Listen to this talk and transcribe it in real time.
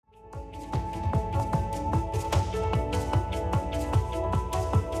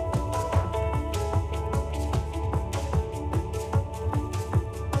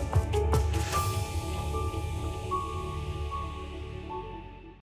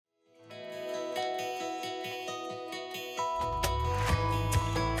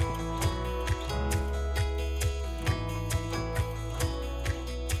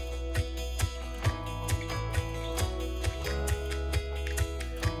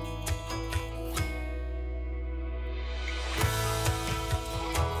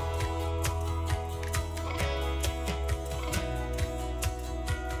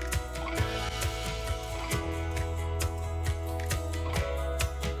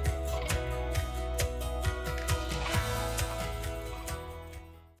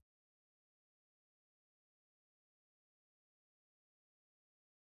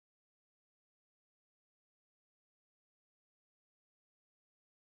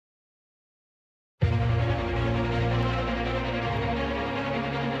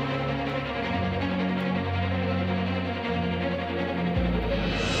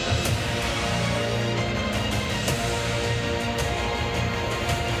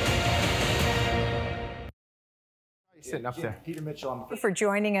sitting up there. Peter Mitchell. Thank you for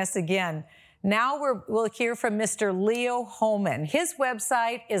joining us again. Now we'll hear from Mr. Leo Hohmann. His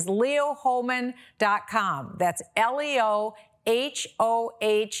website is leohohmann.com. That's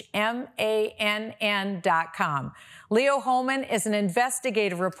LeoHohmann.com. Leo Hohmann is an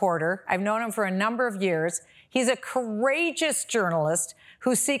investigative reporter. I've known him for a number of years. He's a courageous journalist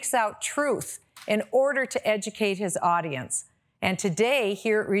who seeks out truth in order to educate his audience. And today,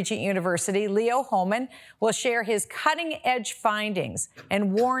 here at Regent University, Leo Hohmann will share his cutting-edge findings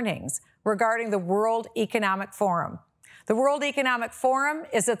and warnings regarding the World Economic Forum. The World Economic Forum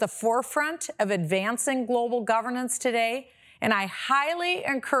is at the forefront of advancing global governance today, and I highly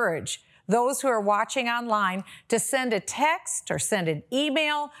encourage those who are watching online to send a text or send an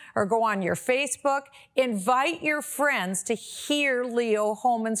email or go on your Facebook. Invite your friends to hear Leo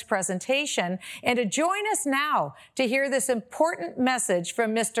Hohmann's presentation and to join us now to hear this important message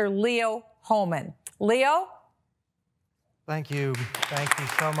from Mr. Leo Hohmann. Leo? Thank you. Thank you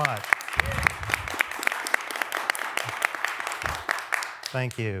so much.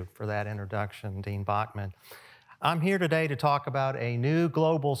 Thank you for that introduction, Dean Bachman. I'm here today to talk about a new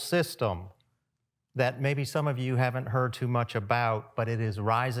global system that maybe some of you haven't heard too much about, but it is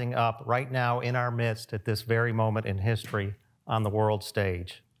rising up right now in our midst at this very moment in history on the world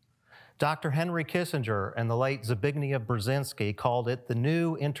stage. Dr. Henry Kissinger and the late Zbigniew Brzezinski called it the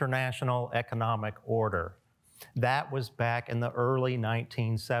new international economic order. That was back in the early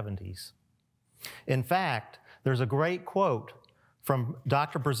 1970s. In fact, there's a great quote from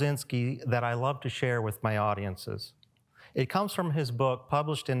Dr. Brzezinski that I love to share with my audiences. It comes from his book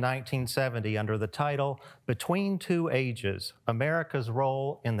published in 1970 under the title, Between Two Ages, America's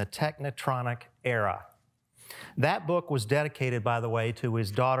Role in the Technotronic Era. That book was dedicated, by the way, to his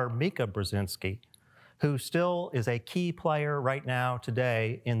daughter, Mika Brzezinski, who still is a key player right now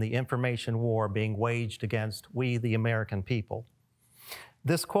today in the information war being waged against we, the American people.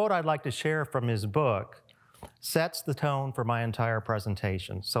 This quote I'd like to share from his book sets the tone for my entire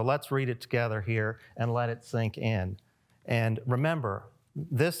presentation. So let's read it together here and let it sink in. And remember,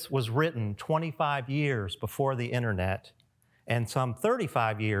 this was written 25 years before the internet and some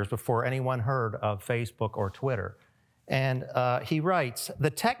 35 years before anyone heard of Facebook or Twitter. And he writes,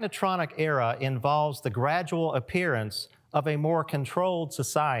 the technotronic era involves the gradual appearance of a more controlled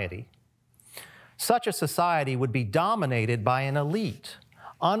society. Such a society would be dominated by an elite,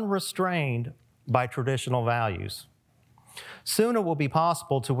 unrestrained by traditional values. Soon it will be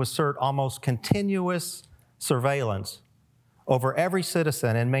possible to assert almost continuous surveillance over every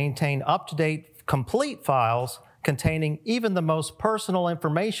citizen and maintain up-to-date, complete files containing even the most personal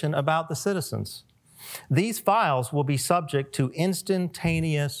information about the citizens. These files will be subject to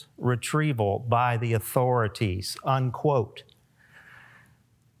instantaneous retrieval by the authorities, unquote.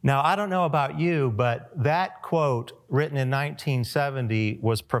 Now, I don't know about you, but that quote written in 1970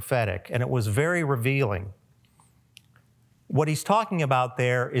 was prophetic, and it was very revealing. What he's talking about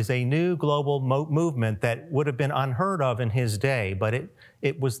there is a new global movement that would have been unheard of in his day, but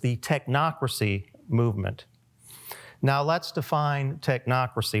it was the technocracy movement. Now, let's define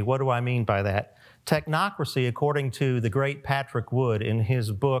technocracy. What do I mean by that? Technocracy, according to the great Patrick Wood in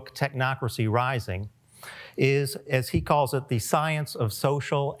his book, Technocracy Rising, is, as he calls it, the science of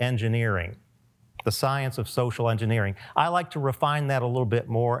social engineering. The science of social engineering. I like to refine that a little bit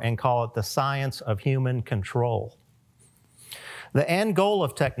more and call it the science of human control. The end goal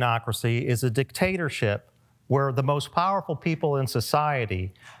of technocracy is a dictatorship where the most powerful people in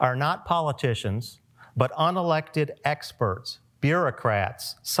society are not politicians, but unelected experts,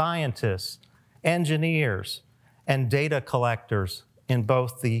 bureaucrats, scientists, engineers, and data collectors in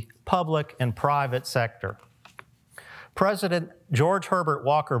both the public and private sector. President George Herbert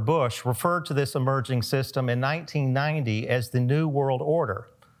Walker Bush referred to this emerging system in 1990 as the New World Order.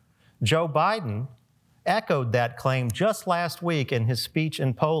 Joe Biden echoed that claim just last week in his speech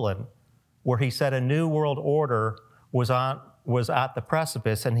in Poland, where he said a new world order was at the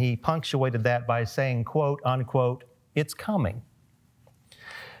precipice, and he punctuated that by saying, quote, unquote, it's coming.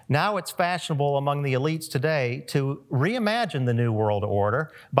 Now it's fashionable among the elites today to reimagine the New World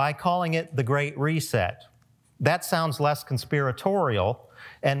Order by calling it the Great Reset. That sounds less conspiratorial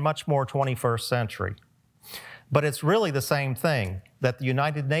and much more 21st century. But it's really the same thing that the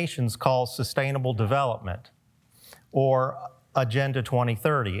United Nations calls sustainable development, or Agenda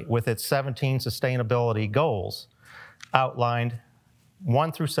 2030, with its 17 sustainability goals outlined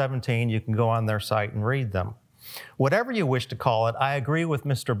 1 through 17. You can go on their site and read them. Whatever you wish to call it, I agree with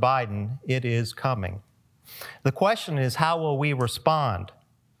Mr. Biden, it is coming. The question is, how will we respond?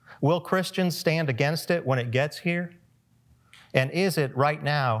 Will Christians stand against it when it gets here? And is it right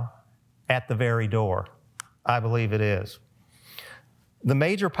now at the very door? I believe it is. The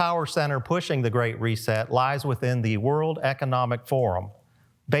major power center pushing the Great Reset lies within the World Economic Forum.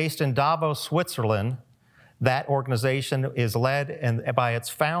 Based in Davos, Switzerland, that organization is led by its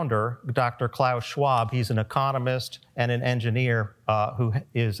founder, Dr. Klaus Schwab. He's an economist and an engineer who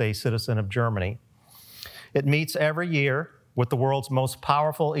is a citizen of Germany. It meets every year with the world's most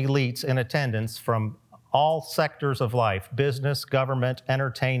powerful elites in attendance from all sectors of life: business, government,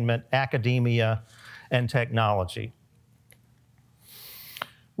 entertainment, academia, and technology.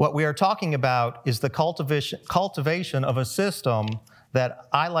 What we are talking about is the cultivation of a system that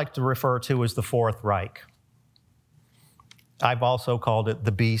I like to refer to as the Fourth Reich. I've also called it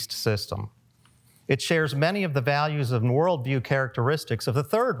the Beast System. It shares many of the values and worldview characteristics of the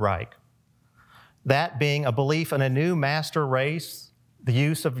Third Reich, that being a belief in a new master race, the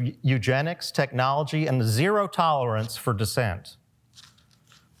use of eugenics, technology, and zero tolerance for dissent.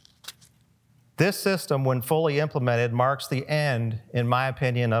 This system, when fully implemented, marks the end, in my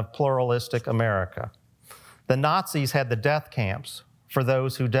opinion, of pluralistic America. The Nazis had the death camps for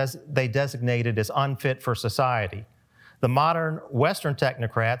those who they designated as unfit for society. The modern Western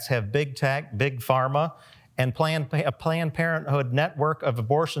technocrats have big tech, big pharma, and a Planned Parenthood network of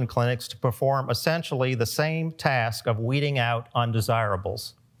abortion clinics to perform essentially the same task of weeding out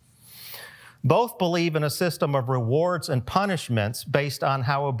undesirables. Both believe in a system of rewards and punishments based on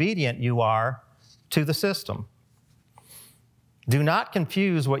how obedient you are to the system. Do not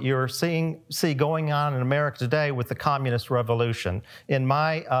confuse what you're see going on in America today with the communist revolution. In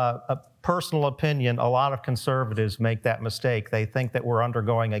my personal opinion, a lot of conservatives make that mistake. They think that we're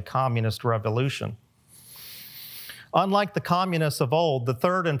undergoing a communist revolution. Unlike the communists of old, the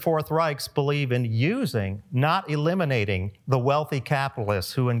Third and Fourth Reichs believe in using, not eliminating, the wealthy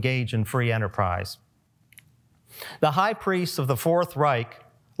capitalists who engage in free enterprise. The high priests of the Fourth Reich,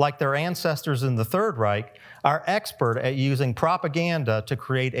 like their ancestors in the Third Reich, are expert at using propaganda to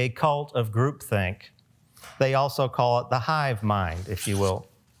create a cult of groupthink. They also call it the hive mind, if you will.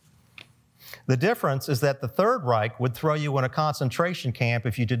 The difference is that the Third Reich would throw you in a concentration camp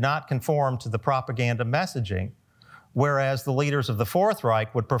if you did not conform to the propaganda messaging, whereas the leaders of the Fourth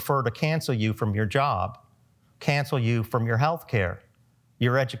Reich would prefer to cancel you from your job, cancel you from your health care,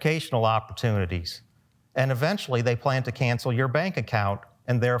 your educational opportunities, and eventually they plan to cancel your bank account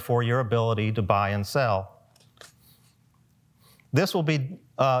and therefore your ability to buy and sell. This will be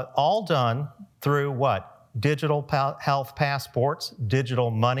all done through what? Digital health passports, digital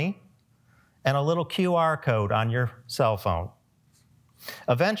money, and a little QR code on your cell phone.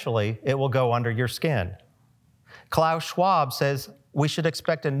 Eventually, it will go under your skin. Klaus Schwab says we should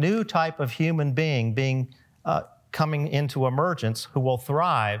expect a new type of human being coming into emergence who will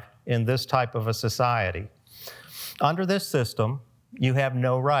thrive in this type of a society. Under this system, you have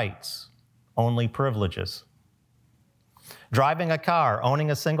no rights, only privileges. Driving a car,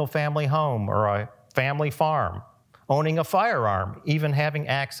 owning a single-family home or a family farm, owning a firearm, even having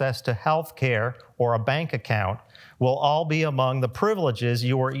access to health care or a bank account will all be among the privileges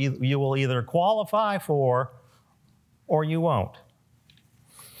you will either qualify for or you won't.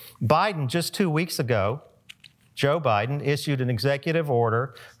 Biden, just 2 weeks ago, Joe Biden issued an executive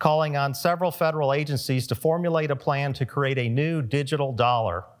order calling on several federal agencies to formulate a plan to create a new digital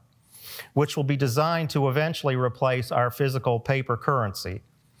dollar, which will be designed to eventually replace our physical paper currency.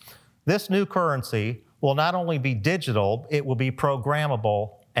 This new currency will not only be digital, it will be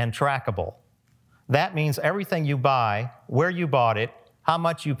programmable and trackable. That means everything you buy, where you bought it, how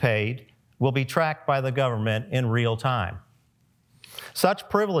much you paid, will be tracked by the government in real time. Such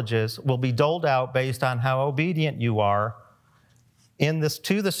privileges will be doled out based on how obedient you are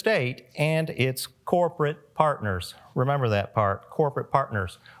to the state and its corporate partners. Remember that part, corporate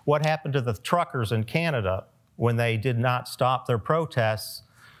partners. What happened to the truckers in Canada when they did not stop their protests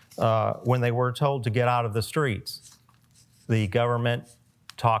when they were told to get out of the streets? The government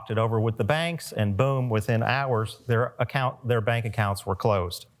talked it over with the banks, and boom, within hours, their bank accounts were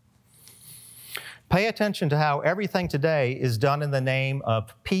closed. Pay attention to how everything today is done in the name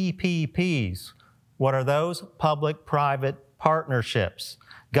of PPPs. What are those? Public-private partnerships.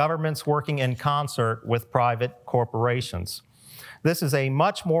 Governments working in concert with private corporations. This is a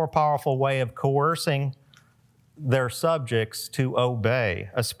much more powerful way of coercing their subjects to obey,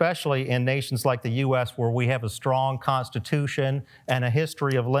 especially in nations like the U.S., where we have a strong constitution and a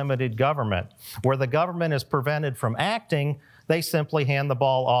history of limited government. Where the government is prevented from acting, they simply hand the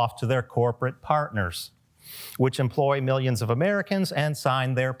ball off to their corporate partners, which employ millions of Americans and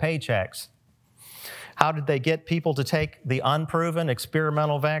sign their paychecks. How did they get people to take the unproven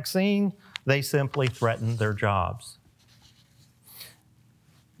experimental vaccine? They simply threatened their jobs.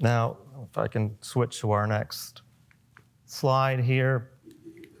 Now, if I can switch to our next slide here,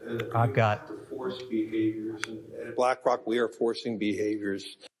 I've got to force behaviors. At BlackRock, we are forcing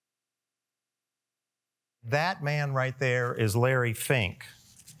behaviors. That man right there is Larry Fink.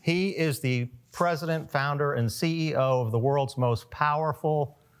 He is the president, founder, and CEO of the world's most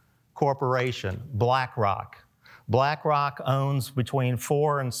powerful corporation, BlackRock. BlackRock owns between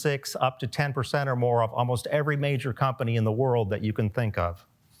 4 and 6, up to 10% or more of almost every major company in the world that you can think of.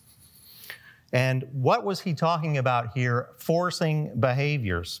 And what was he talking about here? Forcing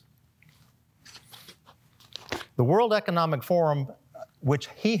behaviors. The World Economic Forum, which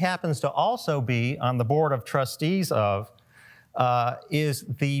he happens to also be on the board of trustees of, is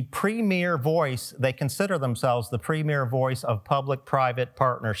the premier voice. They consider themselves the premier voice of public-private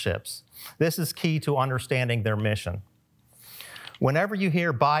partnerships. This is key to understanding their mission. Whenever you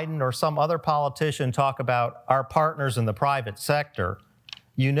hear Biden or some other politician talk about our partners in the private sector,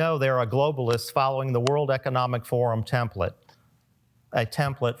 you know they're a globalist following the World Economic Forum template, a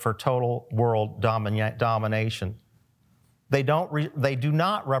template for total world domination. They do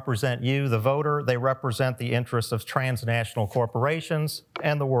not represent you, the voter. They represent the interests of transnational corporations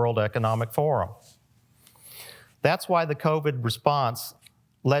and the World Economic Forum. That's why the COVID response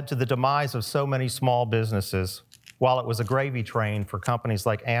led to the demise of so many small businesses, while it was a gravy train for companies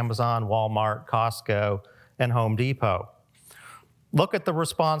like Amazon, Walmart, Costco, and Home Depot. Look at the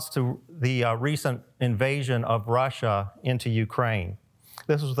response to the recent invasion of Russia into Ukraine.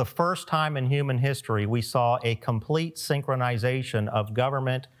 This was the first time in human history we saw a complete synchronization of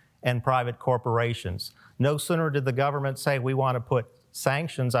government and private corporations. No sooner did the government say we want to put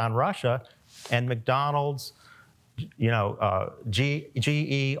sanctions on Russia, and McDonald's,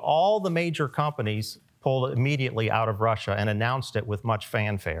 GE, all the major companies pulled immediately out of Russia and announced it with much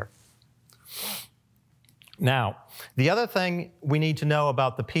fanfare. Now, the other thing we need to know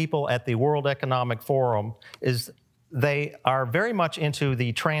about the people at the World Economic Forum is they are very much into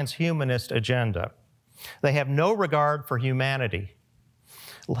the transhumanist agenda. They have no regard for humanity.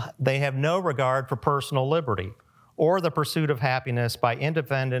 They have no regard for personal liberty or the pursuit of happiness by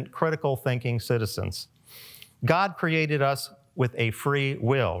independent, critical thinking citizens. God created us with a free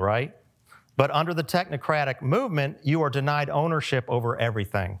will, right? But under the technocratic movement, you are denied ownership over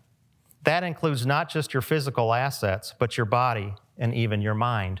everything. That includes not just your physical assets, but your body and even your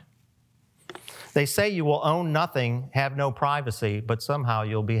mind. They say you will own nothing, have no privacy, but somehow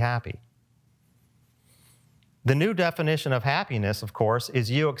you'll be happy. The new definition of happiness, of course, is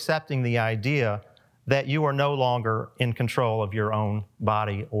you accepting the idea that you are no longer in control of your own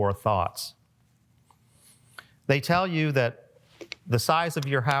body or thoughts. They tell you that the size of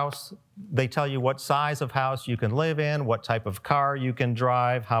your house, they tell you what size of house you can live in, what type of car you can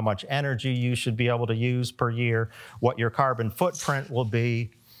drive, how much energy you should be able to use per year, what your carbon footprint will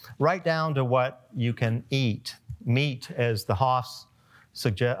be, right down to what you can eat. Meat, as the Hoffs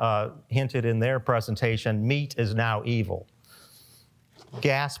hinted in their presentation, meat is now evil.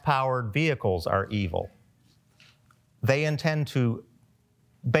 Gas-powered vehicles are evil. They intend to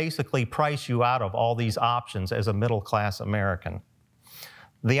basically price you out of all these options as a middle-class American.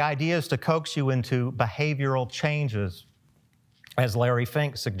 The idea is to coax you into behavioral changes, as Larry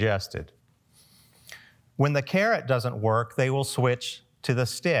Fink suggested. When the carrot doesn't work, they will switch to the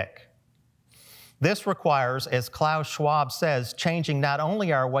stick. This requires, as Klaus Schwab says, changing not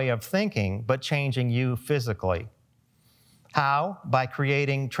only our way of thinking, but changing you physically. How? By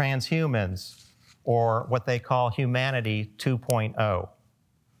creating transhumans, or what they call Humanity 2.0.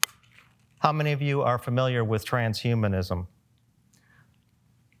 How many of you are familiar with transhumanism?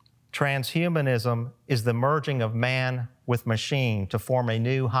 Transhumanism is the merging of man with machine to form a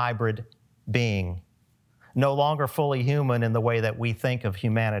new hybrid being, no longer fully human in the way that we think of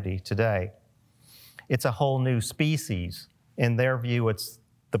humanity today. It's a whole new species. In their view, it's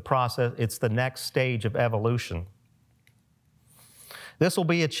the process, it's the next stage of evolution. This will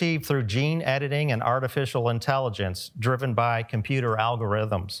be achieved through gene editing and artificial intelligence driven by computer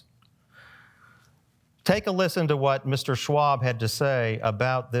algorithms. Take a listen to what Mr. Schwab had to say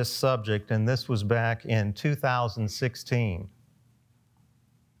about this subject, and this was back in 2016.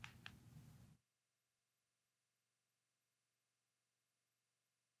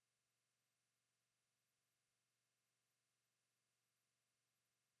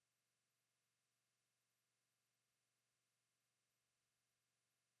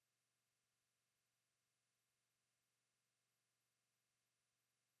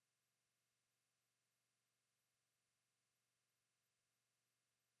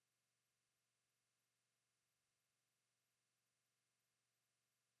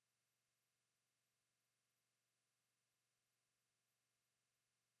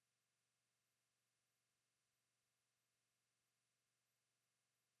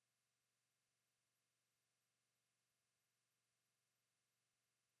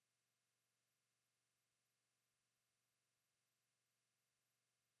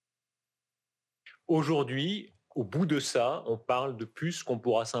 Aujourd'hui, au bout de ça, on parle de puces qu'on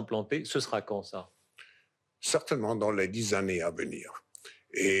pourra s'implanter. Ce sera quand ça? Certainement dans les 10 années à venir.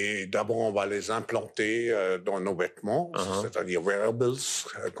 Et d'abord, on va les implanter dans nos vêtements, c'est-à-dire wearables,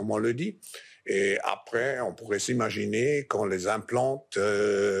 comme on le dit. Et après, on pourrait s'imaginer qu'on les implante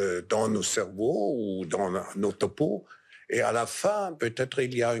dans nos cerveaux ou dans nos topos. Et à la fin, peut-être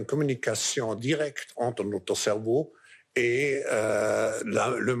il y a une communication directe entre notre cerveau et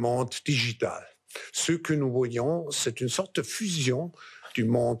le monde digital. Ce que nous voyons, c'est une sorte de fusion du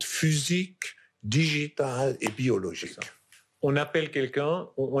monde physique, digital et biologique. On appelle quelqu'un,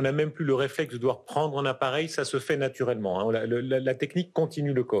 on n'a même plus le réflexe de devoir prendre un appareil, ça se fait naturellement. Hein. La technique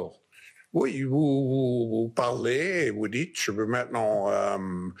continue le corps. Oui, vous parlez et vous dites, je veux maintenant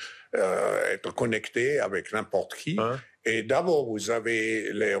être connecté avec n'importe qui. Hein? Et d'abord, vous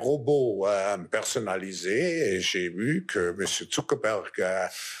avez les robots personnalisés. Et j'ai vu que M. Zuckerberg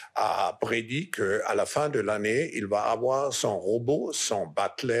a prédit qu'à la fin de l'année, il va avoir son robot, son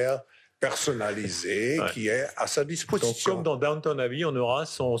butler personnalisé qui est à sa disposition. Donc, comme dans Downton Abbey, on aura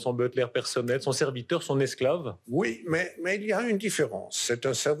son butler personnel, son serviteur, son esclave. Oui, mais il y a une différence. C'est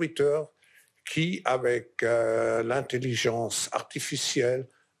un serviteur qui, avec l'intelligence artificielle,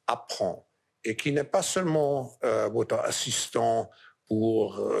 apprend et qui n'est pas seulement votre assistant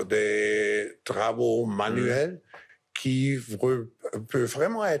pour des travaux manuels, qui peut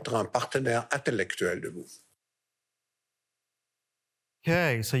vraiment être un partenaire intellectuel de vous.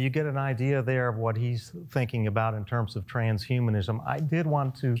 Okay, so you get an idea there of what he's thinking about in terms of transhumanism. I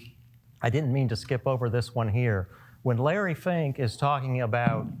didn't mean to skip over this one here. When Larry Fink is talking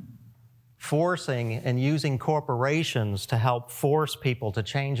about forcing and using corporations to help force people to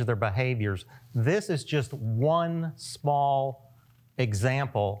change their behaviors, this is just one small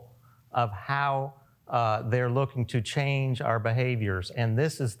example of how they're looking to change our behaviors. And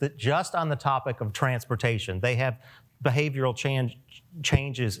this is just on the topic of transportation. They have behavioral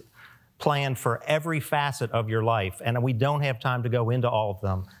changes planned for every facet of your life. And we don't have time to go into all of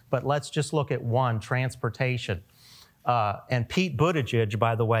them, but let's just look at one, transportation. And Pete Buttigieg,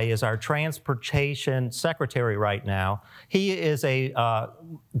 by the way, is our transportation secretary right now. He is a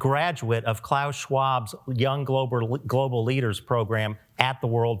graduate of Klaus Schwab's Young Global Leaders program at the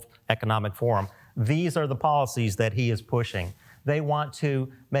World Economic Forum. These are the policies that he is pushing. They want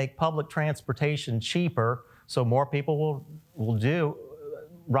to make public transportation cheaper so more people will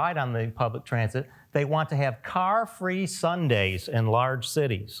ride on the public transit. They want to have car-free Sundays in large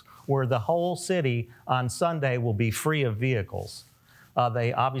cities where the whole city on Sunday will be free of vehicles.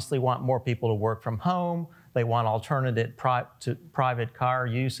 They obviously want more people to work from home. They want alternative to private car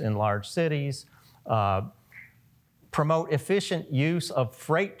use in large cities. Promote efficient use of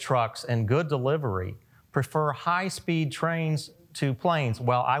freight trucks and good delivery. Prefer high-speed trains to planes.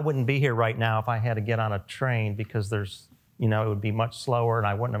 Well, I wouldn't be here right now if I had to get on a train because it would be much slower and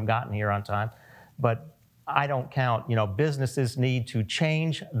I wouldn't have gotten here on time. But I don't count. Businesses need to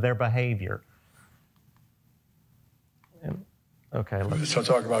change their behavior. Okay. Let's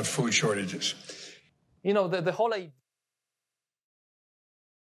talk about food shortages. The whole idea.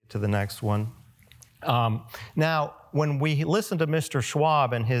 To the next one. Now, when we listen to Mr.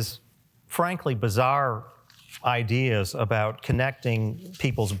 Schwab and his frankly bizarre ideas about connecting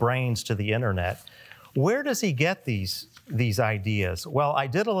people's brains to the internet, where does he get these ideas? Well, I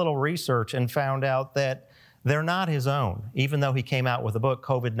did a little research and found out that they're not his own, even though he came out with a book,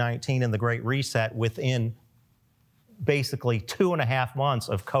 COVID-19 and the Great Reset, within basically 2.5 months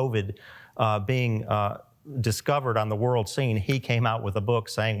of COVID being discovered on the world scene. He came out with a book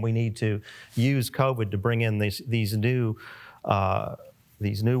saying we need to use COVID to bring in these new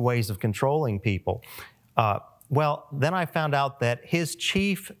ways of controlling people. Well, then I found out that his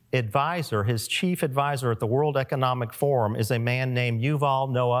chief advisor at the World Economic Forum is a man named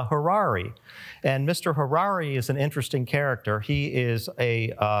Yuval Noah Harari. And Mr. Harari is an interesting character. He is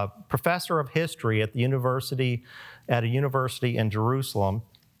a professor of history at a university in Jerusalem,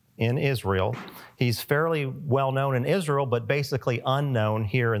 in Israel. He's fairly well known in Israel, but basically unknown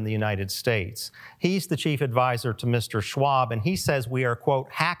here in the United States. He's the chief advisor to Mr. Schwab, and he says we are,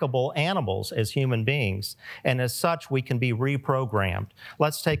 quote, hackable animals as human beings, and as such, we can be reprogrammed.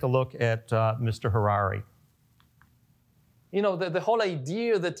 Let's take a look at Mr. Harari. The whole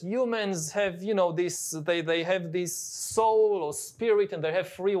idea that humans have, they have this soul or spirit and they have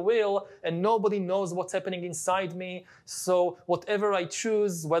free will and nobody knows what's happening inside me. So whatever I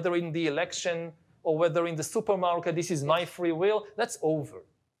choose, whether in the election or whether in the supermarket, this is my free will, that's over.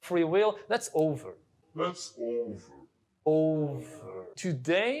 Free will, that's over. That's over. Over.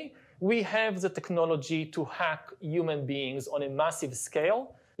 Today, we have the technology to hack human beings on a massive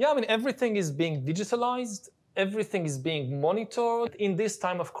scale. Yeah, I mean, everything is being digitalized. Everything is being monitored. In this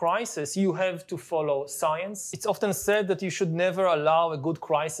time of crisis, you have to follow science. It's often said that you should never allow a good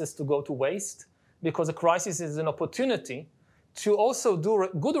crisis to go to waste, because a crisis is an opportunity to also do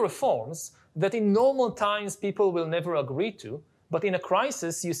good reforms that in normal times people will never agree to. But in a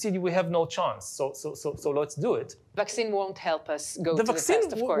crisis, you see we have no chance. So let's do it. Vaccine won't help us go The to the vaccine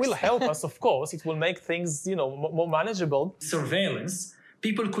test, of course. will help us, of course. It will make things, more manageable. Surveillance,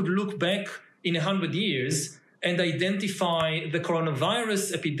 people could look back in 100 years and identify the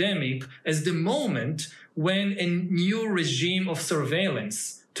coronavirus epidemic as the moment when a new regime of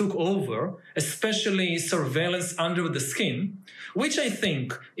surveillance took over, especially surveillance under the skin, which I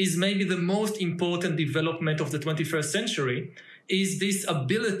think is maybe the most important development of the 21st century, is this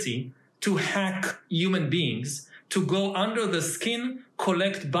ability to hack human beings, to go under the skin,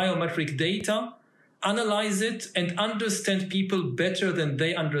 collect biometric data, analyze it, and understand people better than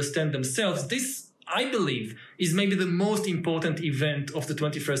they understand themselves. This, I believe, is maybe the most important event of the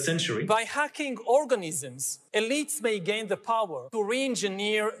 21st century. By hacking organisms, elites may gain the power to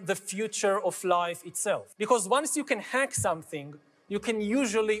re-engineer the future of life itself. Because once you can hack something, you can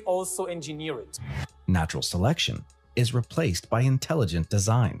usually also engineer it. Natural selection is replaced by intelligent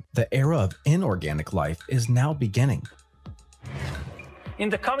design. The era of inorganic life is now beginning. In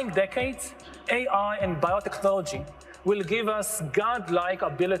the coming decades, AI and biotechnology will give us godlike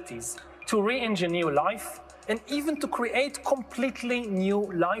abilities to re-engineer life and even to create completely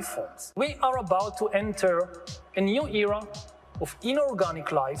new life forms. We are about to enter a new era of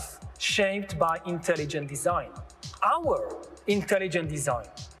inorganic life shaped by intelligent design. Our intelligent design.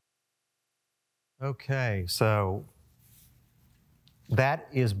 Okay, so that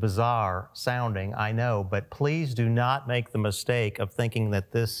is bizarre sounding, I know, but please do not make the mistake of thinking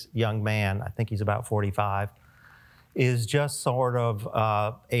that this young man, I think he's about 45, is just sort of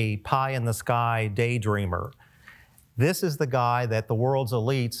a pie-in-the-sky daydreamer. This is the guy that the world's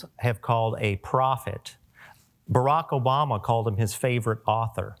elites have called a prophet. Barack Obama called him his favorite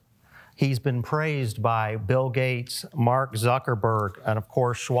author. He's been praised by Bill Gates, Mark Zuckerberg, and of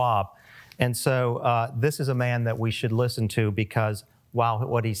course Schwab. And so this is a man that we should listen to, because while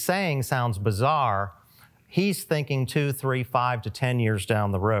what he's saying sounds bizarre, he's thinking 2, 3, 5 to 10 years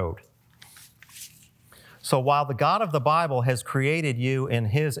down the road. So while the God of the Bible has created you in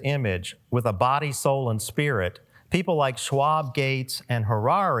his image with a body, soul, and spirit, people like Schwab, Gates, and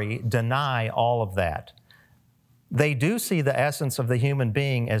Harari deny all of that. They do see the essence of the human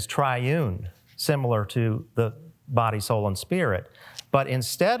being as triune, similar to the body, soul, and spirit. But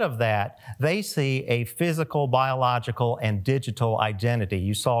instead of that, they see a physical, biological, and digital identity.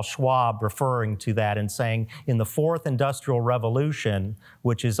 You saw Schwab referring to that and saying in the fourth industrial revolution,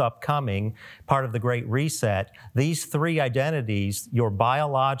 which is upcoming, part of the Great Reset, these three identities, your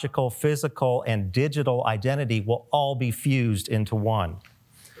biological, physical, and digital identity, will all be fused into one.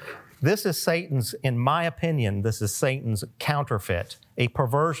 This is Satan's, in my opinion, this is Satan's counterfeit, a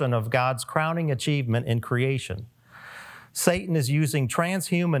perversion of God's crowning achievement in creation. Satan is using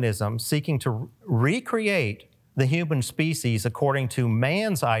transhumanism, seeking to recreate the human species according to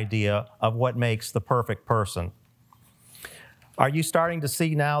man's idea of what makes the perfect person. Are you starting to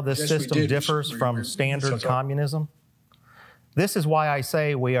see now this system differs from standard communism? This is why I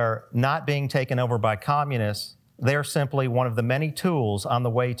say we are not being taken over by communists. They're simply one of the many tools on the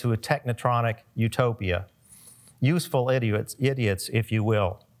way to a technotronic utopia. Useful idiots, if you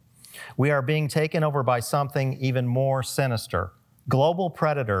will. We are being taken over by something even more sinister. Global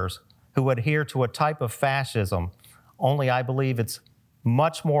predators who adhere to a type of fascism, only I believe it's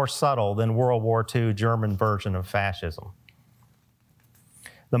much more subtle than World War II German version of fascism.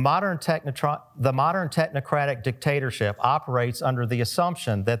 The modern technocratic dictatorship operates under the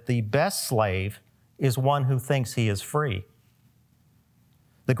assumption that the best slave is one who thinks he is free.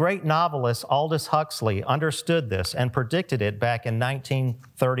 The great novelist Aldous Huxley understood this and predicted it back in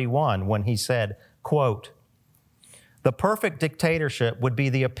 1931 when he said, quote, "The perfect dictatorship would be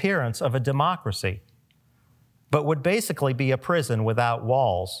the appearance of a democracy, but would basically be a prison without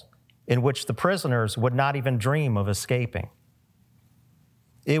walls, in which the prisoners would not even dream of escaping.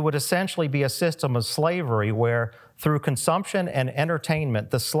 It would essentially be a system of slavery where, through consumption and entertainment,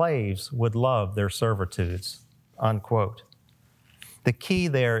 the slaves would love their servitudes," unquote. The key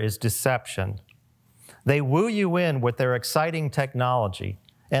there is deception. They woo you in with their exciting technology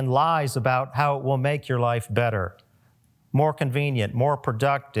and lies about how it will make your life better, more convenient, more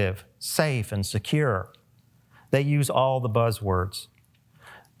productive, safe, and secure. They use all the buzzwords.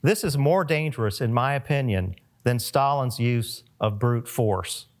 This is more dangerous, in my opinion, than Stalin's use of brute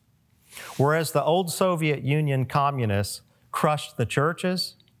force. Whereas the old Soviet Union communists crushed the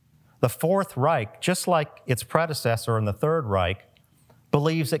churches, The Fourth Reich, just like its predecessor in the Third Reich,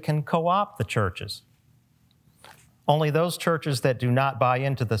 believes it can co-opt the churches. Only those churches that do not buy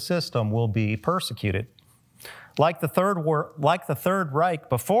into the system will be persecuted. Like the Third Reich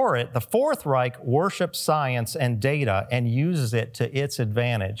before it, the Fourth Reich worships science and data and uses it to its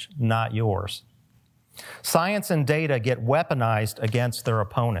advantage, not yours. Science and data get weaponized against their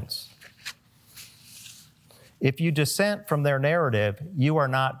opponents. If you dissent from their narrative, you are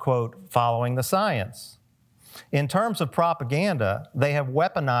not, quote, following the science. In terms of propaganda, they have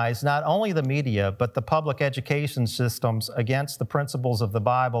weaponized not only the media, but the public education systems against the principles of the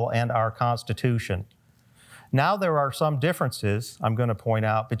Bible and our Constitution. Now there are some differences, I'm going to point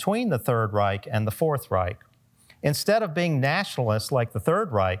out, between the Third Reich and the Fourth Reich. Instead of being nationalist like the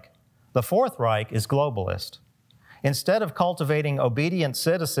Third Reich, the Fourth Reich is globalist. Instead of cultivating obedient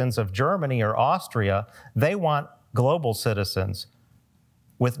citizens of Germany or Austria, they want global citizens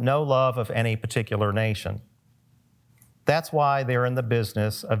with no love of any particular nation. That's why they're in the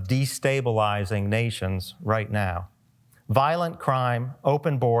business of destabilizing nations right now. Violent crime,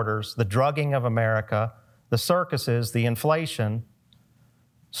 open borders, the drugging of America, the circuses, the inflation,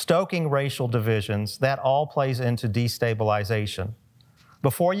 stoking racial divisions, that all plays into destabilization.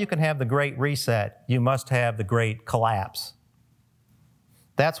 Before you can have the Great Reset, you must have the Great Collapse.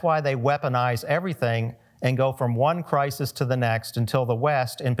 That's why they weaponize everything and go from one crisis to the next until the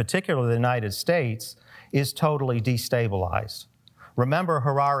West, in particular the United States, is totally destabilized. Remember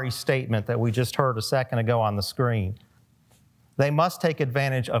Harari's statement that we just heard a second ago on the screen. They must take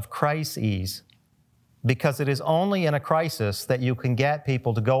advantage of crises because it is only in a crisis that you can get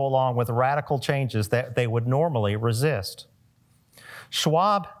people to go along with radical changes that they would normally resist.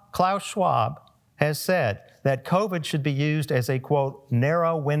 Klaus Schwab has said that COVID should be used as a, quote,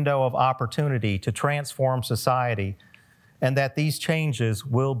 narrow window of opportunity to transform society, and that these changes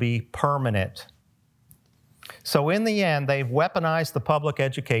will be permanent. So in the end, they've weaponized the public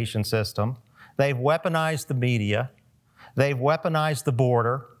education system, they've weaponized the media, they've weaponized the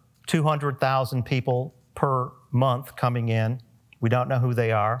border, 200,000 people per month coming in, we don't know who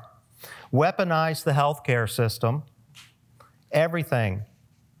they are, weaponized the healthcare system, everything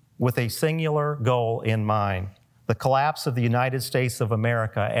with a singular goal in mind, the collapse of the United States of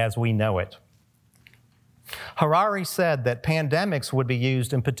America as we know it. Harari said that pandemics would be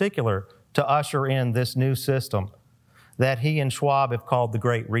used in particular to usher in this new system that he and Schwab have called the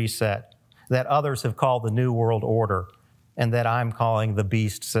Great Reset, that others have called the New World Order, and that I'm calling the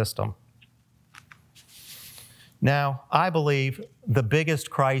Beast System. Now, I believe the biggest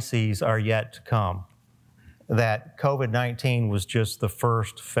crises are yet to come, that COVID-19 was just the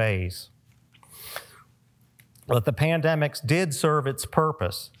first phase. But the pandemics did serve its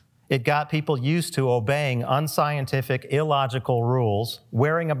purpose. It got people used to obeying unscientific, illogical rules,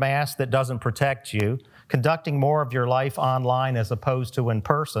 wearing a mask that doesn't protect you, conducting more of your life online as opposed to in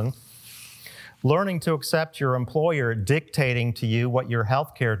person, learning to accept your employer dictating to you what your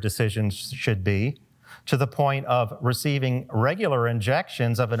healthcare decisions should be, to the point of receiving regular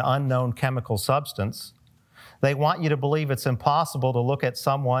injections of an unknown chemical substance. They want you to believe it's impossible to look at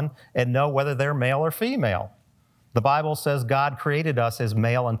someone and know whether they're male or female. The Bible says God created us as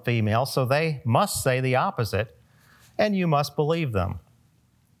male and female, so they must say the opposite, and you must believe them.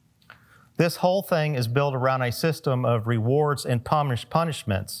 This whole thing is built around a system of rewards and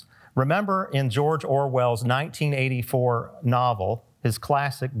punishments. Remember in George Orwell's 1984 novel, his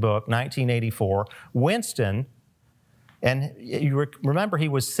classic book, 1984, Winston, and you remember he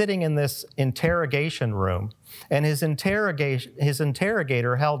was sitting in this interrogation room, and his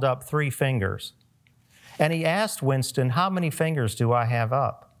interrogator held up 3 fingers. And he asked Winston, how many fingers do I have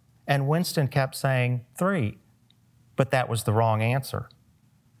up? And Winston kept saying 3, but that was the wrong answer.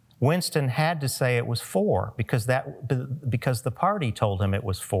 Winston had to say it was 4 because the party told him it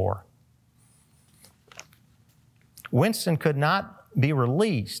was 4. Winston could not be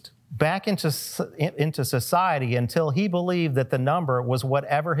released back into society until he believed that the number was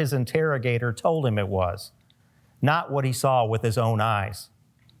whatever his interrogator told him it was, not what he saw with his own eyes.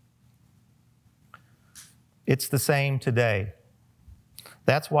 It's the same today.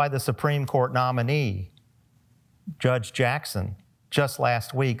 That's why the Supreme Court nominee, Judge Jackson, just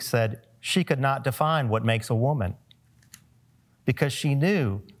last week said she could not define what makes a woman because she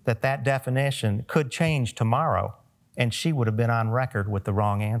knew that that definition could change tomorrow, and she would have been on record with the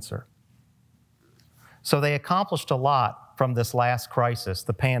wrong answer. So they accomplished a lot from this last crisis,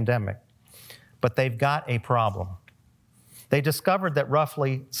 the pandemic, but they've got a problem. They discovered that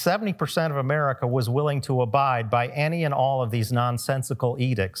roughly 70% of America was willing to abide by any and all of these nonsensical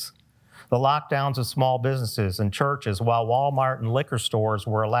edicts. the lockdowns of small businesses and churches while Walmart and liquor stores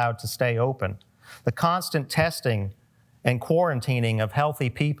were allowed to stay open, the constant testing and quarantining of healthy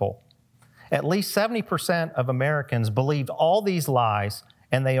people. At least 70% of Americans believed all these lies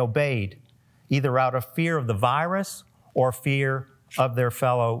and they obeyed, either out of fear of the virus or fear of their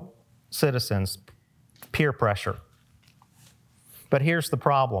fellow citizens, peer pressure. But here's the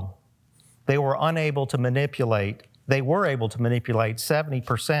problem. They were able to manipulate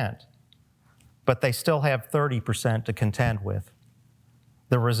 70%, but they still have 30% to contend with,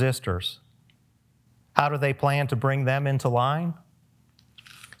 the resistors. How do they plan to bring them into line?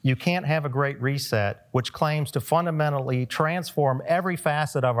 You can't have a great reset, which claims to fundamentally transform every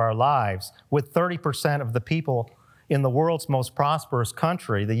facet of our lives, with 30% of the people in the world's most prosperous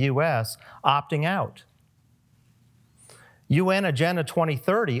country, the U.S., opting out. UN Agenda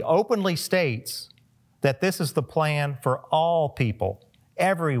 2030 openly states that this is the plan for all people,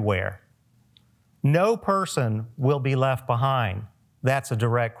 everywhere. No person will be left behind. That's a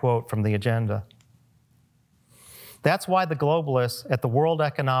direct quote from the agenda. That's why the globalists at the World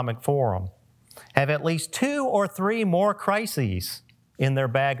Economic Forum have at least 2 or 3 more crises in their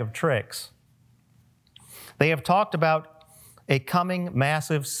bag of tricks. They have talked about a coming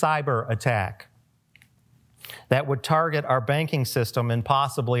massive cyber attack that would target our banking system and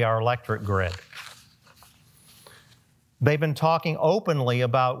possibly our electric grid. They've been talking openly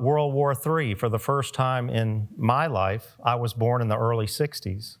about World War III for the first time in my life. I was born in the early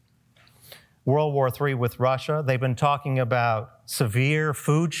 60s. World War III with Russia. They've been talking about severe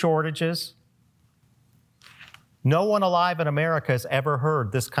food shortages. No one alive in America has ever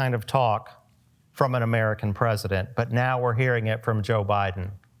heard this kind of talk from an American president, but now we're hearing it from Joe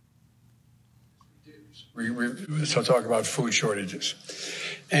Biden. So talk about food shortages.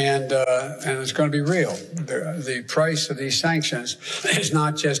 And it's going to be real. The price of these sanctions is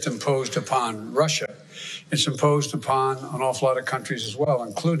not just imposed upon Russia. It's imposed upon an awful lot of countries as well,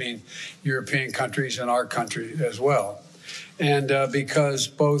 including European countries and our country as well. And because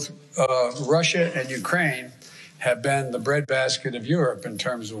both Russia and Ukraine have been the breadbasket of Europe in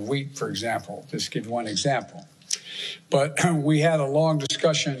terms of wheat, for example, just to give one example. But we had a long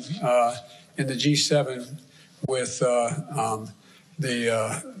discussion in the G7 with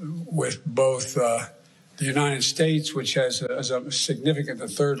both the United States, which has a significant, the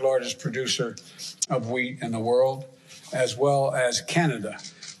 3rd largest producer of wheat in the world, as well as Canada,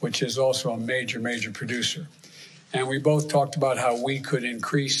 which is also a major, major producer. And we both talked about how we could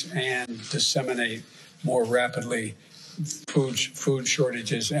increase and disseminate more rapidly food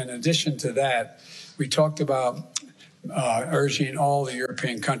shortages. And in addition to that, we talked about urging all the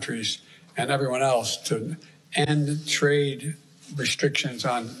European countries and everyone else to end trade restrictions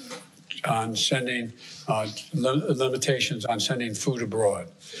on sending limitations on sending food abroad.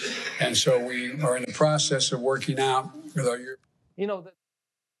 And so we are in the process of working out with our European.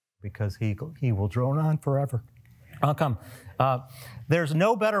 Because he will drone on forever. I'll come. There's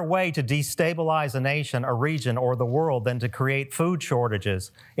no better way to destabilize a nation, a region, or the world than to create food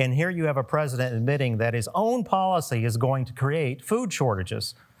shortages. And here you have a president admitting that his own policy is going to create food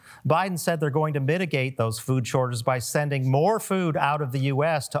shortages. Biden said they're going to mitigate those food shortages by sending more food out of the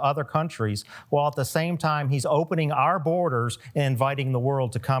U.S. to other countries, while at the same time he's opening our borders and inviting the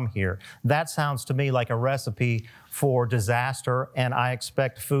world to come here. That sounds to me like a recipe for disaster, and I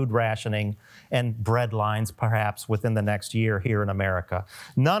expect food rationing and bread lines perhaps within the next year here in America.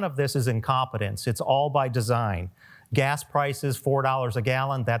 None of this is incompetence. It's all by design. Gas prices, $4 a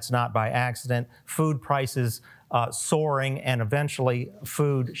gallon, that's not by accident. Food prices soaring, and eventually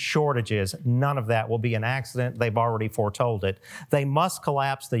food shortages. None of that will be an accident. They've already foretold it. They must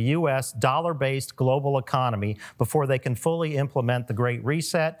collapse the U.S. dollar-based global economy before they can fully implement the Great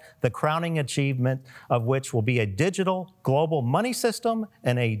Reset, the crowning achievement of which will be a digital global money system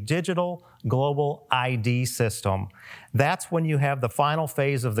and a digital global ID system. That's when you have the final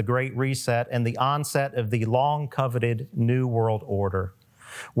phase of the Great Reset and the onset of the long-coveted New World Order.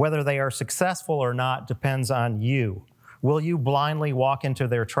 Whether they are successful or not depends on you. Will you blindly walk into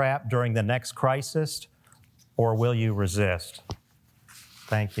their trap during the next crisis, or will you resist?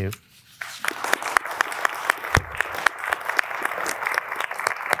 Thank you.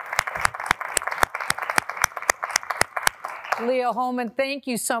 Leo Hohmann, thank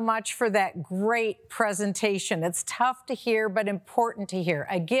you so much for that great presentation. It's tough to hear, but important to hear.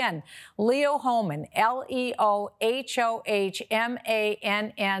 Again, Leo Hohmann,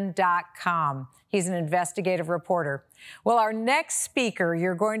 LeoHohmann.com. He's an investigative reporter. Well, our next speaker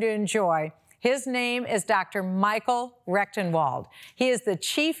you're going to enjoy, his name is Dr. Michael Rechtenwald. He is the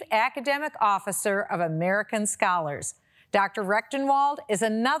Chief Academic Officer of American Scholars. Dr. Rechtenwald is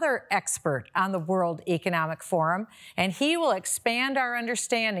another expert on the World Economic Forum, and he will expand our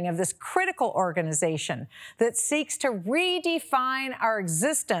understanding of this critical organization that seeks to redefine our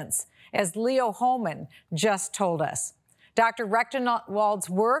existence, as Leo Hohmann just told us. Dr. Rechtenwald's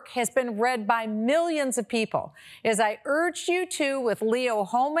work has been read by millions of people. As I urged you to with Leo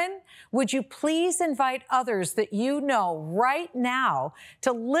Hohmann, would you please invite others that you know right now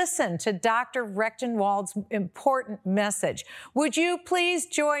to listen to Dr. Rechtenwald's important message? Would you please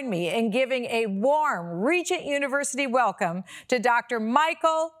join me in giving a warm Regent University welcome to Dr.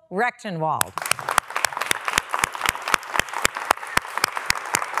 Michael Rechtenwald.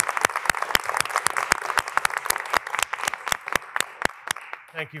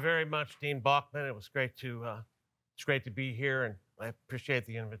 Thank you very much, Dean Bachman. It was great to be here, and I appreciate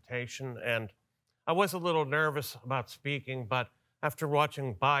the invitation. And I was a little nervous about speaking, but after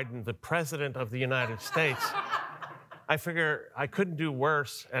watching Biden, the President of the United States, I figure I couldn't do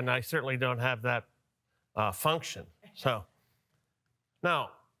worse, and I certainly don't have that function. So now,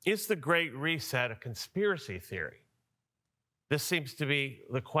 is the Great Reset a conspiracy theory? This seems to be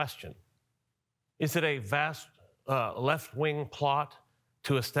the question. Is it a vast left-wing plot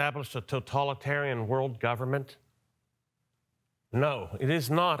to establish a totalitarian world government? No, it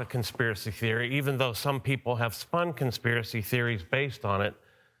is not a conspiracy theory, even though some people have spun conspiracy theories based on it,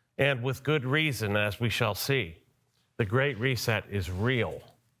 and with good reason, as we shall see. The Great Reset is real.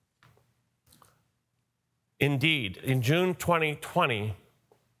 Indeed, in June 2020,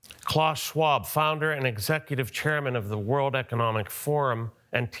 Klaus Schwab, founder and executive chairman of the World Economic Forum,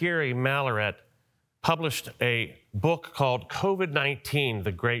 and Thierry Malaret published a book called COVID-19,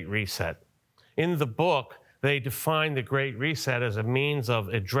 The Great Reset. In the book, they define the Great Reset as a means of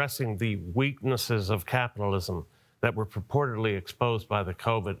addressing the weaknesses of capitalism that were purportedly exposed by the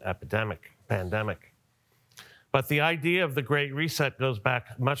COVID pandemic. But the idea of the Great Reset goes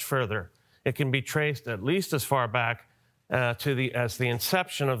back much further. It can be traced at least as far back as the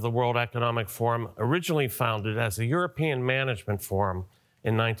inception of the World Economic Forum, originally founded as the European Management Forum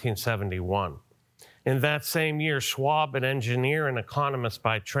in 1971. In that same year, Schwab, an engineer and economist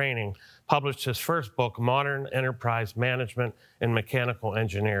by training, published his first book, Modern Enterprise Management and Mechanical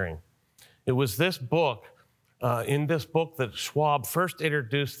Engineering. It was this book, in this book, that Schwab first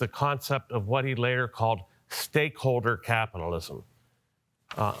introduced the concept of what he later called stakeholder capitalism.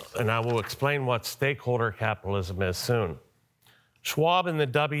 And I will explain what stakeholder capitalism is soon. Schwab and the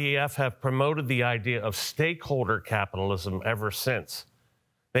WEF have promoted the idea of stakeholder capitalism ever since.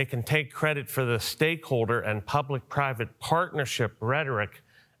 They can take credit for the stakeholder and public-private partnership rhetoric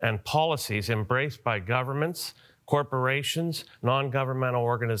and policies embraced by governments, corporations, non-governmental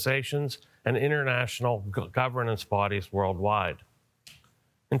organizations, and international governance bodies worldwide.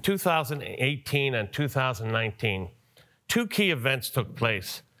 In 2018 and 2019, two key events took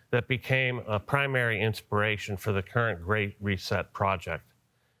place that became a primary inspiration for the current Great Reset project.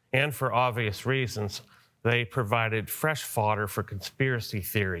 And for obvious reasons, they provided fresh fodder for conspiracy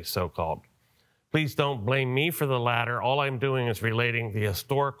theories, so-called. Please don't blame me for the latter. All I'm doing is relating the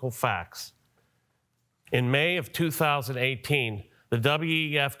historical facts. In May of 2018, the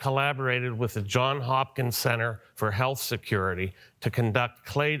WEF collaborated with the Johns Hopkins Center for Health Security to conduct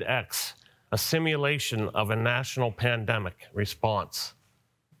CLADE-X, a simulation of a national pandemic response.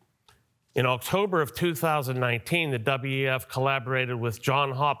 In October of 2019, the WEF collaborated with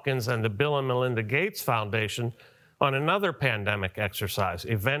Johns Hopkins and the Bill and Melinda Gates Foundation on another pandemic exercise,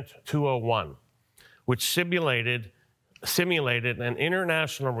 Event 201, which simulated an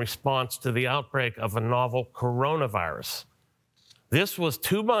international response to the outbreak of a novel coronavirus. This was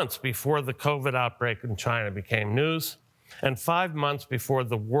 2 months before the COVID outbreak in China became news, and 5 months before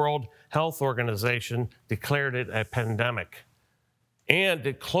the World Health Organization declared it a pandemic. And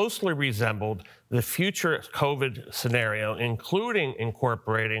it closely resembled the future COVID scenario, including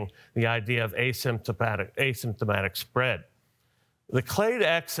incorporating the idea of asymptomatic spread. The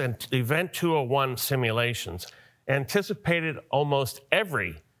CLADE-X and Event 201 simulations anticipated almost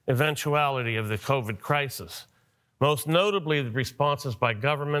every eventuality of the COVID crisis, most notably the responses by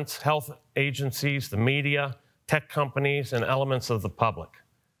governments, health agencies, the media, tech companies, and elements of the public.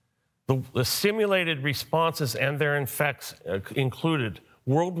 The simulated responses and their effects included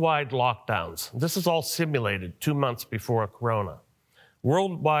worldwide lockdowns. This is all simulated 2 months before Corona.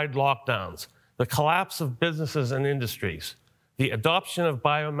 Worldwide lockdowns, the collapse of businesses and industries, the adoption of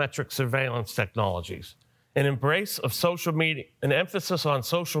biometric surveillance technologies, an embrace of social media, an emphasis on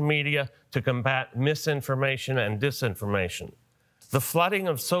social media to combat misinformation and disinformation, the flooding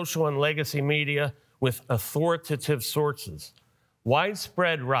of social and legacy media with authoritative sources,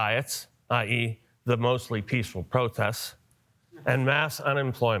 widespread riots, i.e. the mostly peaceful protests, and mass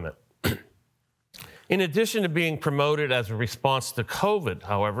unemployment. In addition to being promoted as a response to COVID,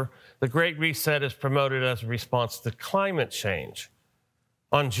 however, the Great Reset is promoted as a response to climate change.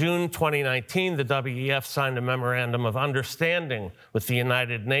 On June 2019, the WEF signed a memorandum of understanding with the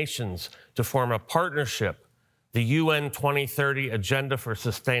United Nations to form a partnership, the UN 2030 Agenda for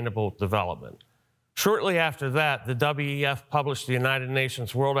Sustainable Development. Shortly after that, the WEF published the United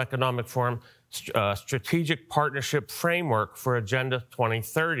Nations World Economic Forum Strategic Partnership Framework for Agenda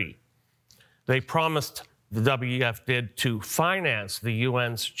 2030. They promised, the WEF did, to finance the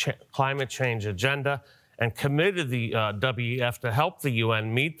UN's climate change agenda and committed the WEF to help the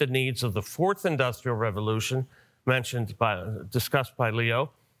UN meet the needs of the fourth industrial revolution, discussed by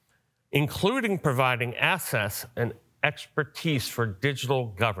Leo, including providing access and expertise for digital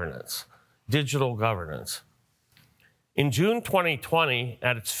governance. In June 2020,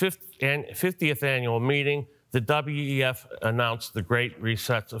 at its 50th annual meeting, the WEF announced the Great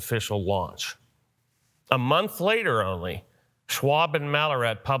Reset's official launch. A month later only, Schwab and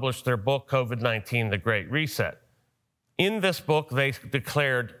Malleret published their book, COVID-19, The Great Reset. In this book, they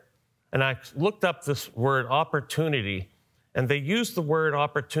declared, and I looked up this word opportunity, and they used the word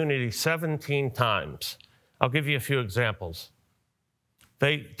opportunity 17 times. I'll give you a few examples.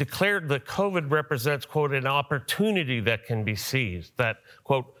 They declared that COVID represents, quote, an opportunity that can be seized, that,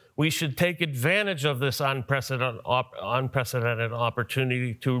 quote, we should take advantage of this unprecedented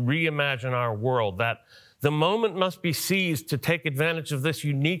opportunity to reimagine our world, that the moment must be seized to take advantage of this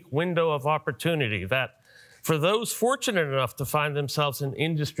unique window of opportunity, that for those fortunate enough to find themselves in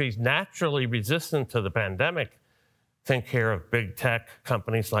industries naturally resistant to the pandemic, think here of big tech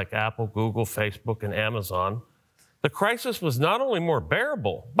companies like Apple, Google, Facebook, and Amazon, the crisis was not only more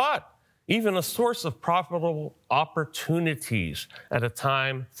bearable, but even a source of profitable opportunities at a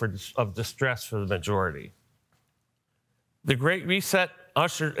time of distress for the majority. The Great Reset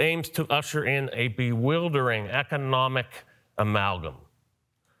aims to usher in a bewildering economic amalgam.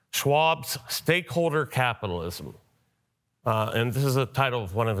 Schwab's stakeholder capitalism, and this is the title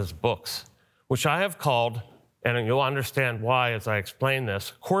of one of his books, which I have called, and you'll understand why as I explain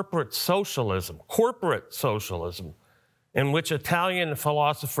this, corporate socialism, in which Italian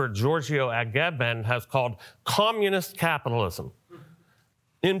philosopher Giorgio Agamben has called communist capitalism.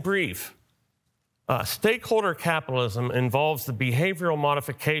 In brief, stakeholder capitalism involves the behavioral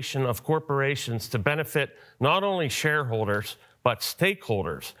modification of corporations to benefit not only shareholders, but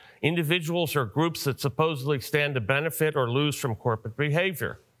stakeholders, individuals or groups that supposedly stand to benefit or lose from corporate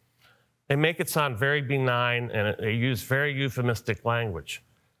behavior. They make it sound very benign, and they use very euphemistic language.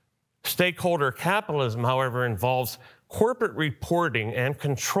 Stakeholder capitalism, however, involves corporate reporting and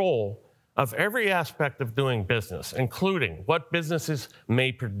control of every aspect of doing business, including what businesses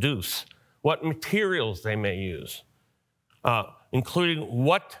may produce, what materials they may use, including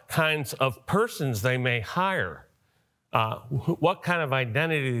what kinds of persons they may hire, what kind of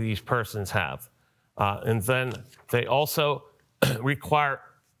identity these persons have. And then they also require,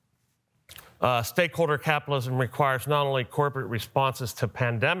 stakeholder capitalism requires not only corporate responses to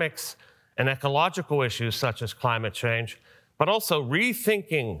pandemics and ecological issues such as climate change, but also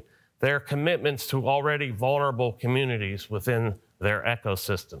rethinking their commitments to already vulnerable communities within their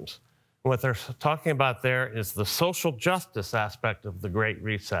ecosystems. What they're talking about there is the social justice aspect of the Great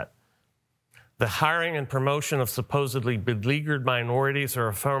Reset. The hiring and promotion of supposedly beleaguered minorities or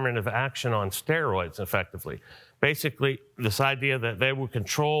affirmative action on steroids, effectively. Basically, this idea that they will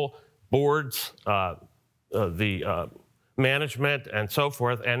control boards, management, and so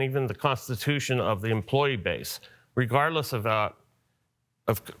forth, and even the constitution of the employee base, regardless of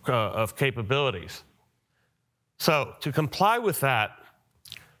capabilities. So to comply with that,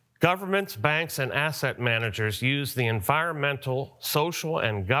 governments, banks, and asset managers use the Environmental, Social,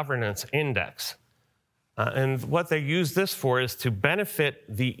 and Governance Index. And what they use this for is to benefit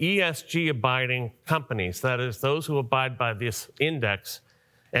the ESG-abiding companies, that is, those who abide by this index,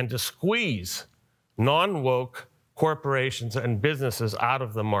 and to squeeze non-woke corporations and businesses out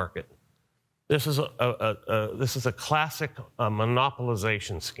of the market. This is a classic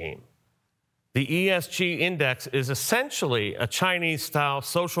monopolization scheme. The ESG index is essentially a Chinese-style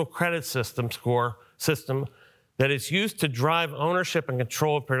social credit system that is used to drive ownership and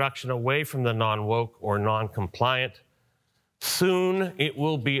control of production away from the non-woke or non-compliant. Soon, it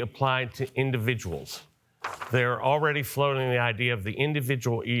will be applied to individuals. They're already floating the idea of the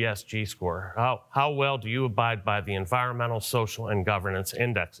individual ESG score. How well do you abide by the environmental, social, and governance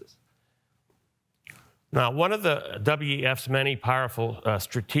indexes? Now, one of the WEF's many powerful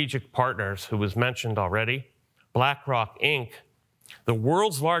strategic partners who was mentioned already, BlackRock Inc., The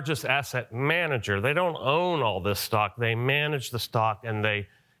world's largest asset manager, they don't own all this stock. They manage the stock and they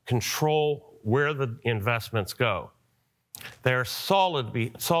control where the investments go. They're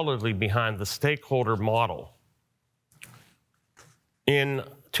solidly behind the stakeholder model. In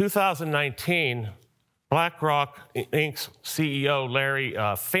 2019, BlackRock Inc.'s CEO Larry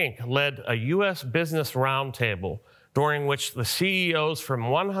Fink led a U.S. business roundtable during which the CEOs from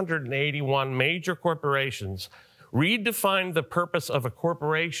 181 major corporations redefined the purpose of a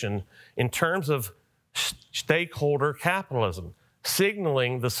corporation in terms of stakeholder capitalism,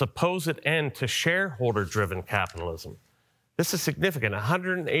 signaling the supposed end to shareholder-driven capitalism. This is significant.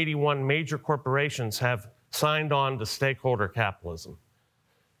 181 major corporations have signed on to stakeholder capitalism.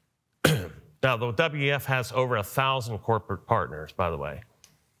 Now, the WEF has over 1,000 corporate partners, by the way.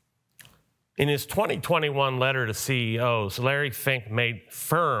 In his 2021 letter to CEOs, Larry Fink made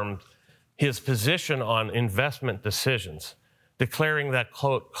firm his position on investment decisions, declaring that,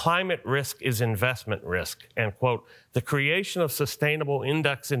 quote, climate risk is investment risk, and, quote, the creation of sustainable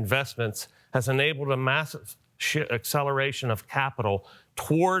index investments has enabled a massive acceleration of capital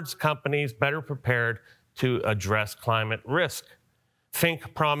towards companies better prepared to address climate risk.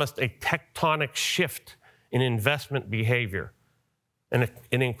 Fink promised a tectonic shift in investment behavior and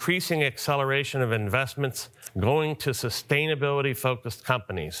an increasing acceleration of investments going to sustainability-focused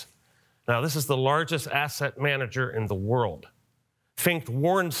companies. Now, this is the largest asset manager in the world. Fink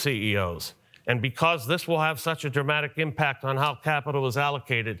warned CEOs, and because this will have such a dramatic impact on how capital is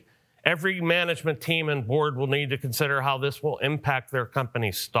allocated, every management team and board will need to consider how this will impact their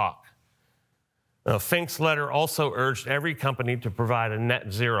company's stock. Now, Fink's letter also urged every company to provide a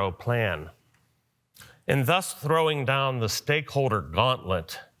net zero plan. And thus throwing down the stakeholder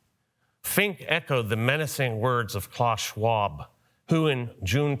gauntlet, Fink echoed the menacing words of Klaus Schwab, who in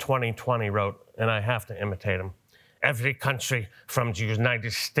June 2020 wrote, and I have to imitate him, every country from the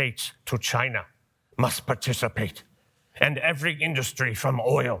United States to China must participate, and every industry from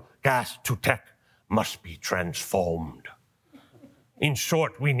oil, gas to tech must be transformed. In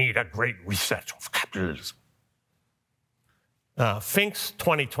short, we need a great reset of capitalism. Fink's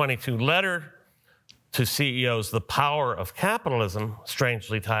 2022 letter to CEOs, The Power of Capitalism,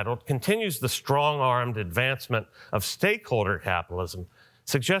 strangely titled, continues the strong-armed advancement of stakeholder capitalism,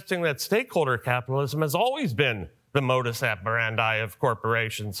 suggesting that stakeholder capitalism has always been the modus operandi of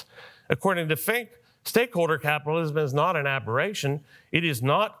corporations. According to Fink, stakeholder capitalism is not an aberration. It is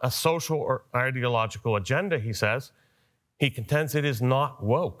not a social or ideological agenda, he says. He contends it is not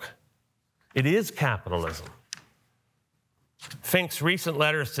woke. It is capitalism. Fink's recent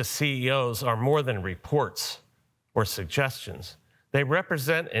letters to CEOs are more than reports or suggestions. They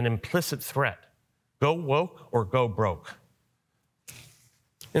represent an implicit threat. Go woke or go broke.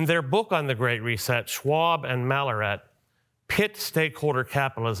 In their book on the Great Reset, Schwab and Malleret pit stakeholder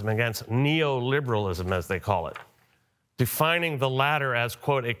capitalism against neoliberalism, as they call it, defining the latter as,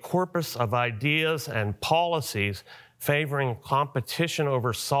 quote, a corpus of ideas and policies favoring competition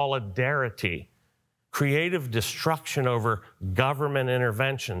over solidarity, creative destruction over government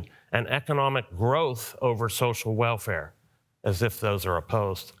intervention, and economic growth over social welfare, as if those are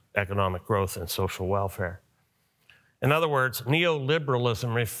opposed, economic growth and social welfare. In other words,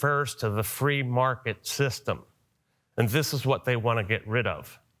 neoliberalism refers to the free market system, and this is what they want to get rid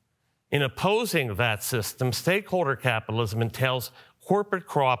of. In opposing that system, stakeholder capitalism entails corporate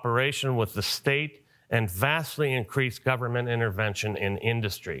cooperation with the state and vastly increased government intervention in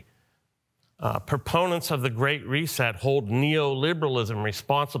industry. Proponents of the Great Reset hold neoliberalism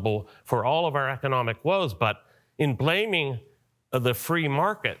responsible for all of our economic woes, but in blaming the free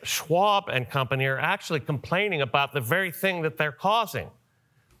market, Schwab and company are actually complaining about the very thing that they're causing.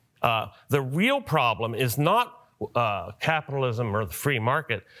 The real problem is not capitalism or the free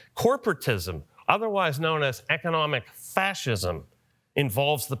market. Corporatism, otherwise known as economic fascism,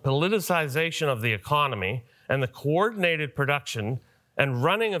 involves the politicization of the economy and the coordinated production and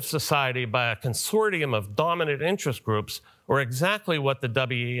running of society by a consortium of dominant interest groups, or exactly what the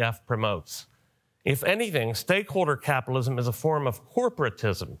WEF promotes. If anything, stakeholder capitalism is a form of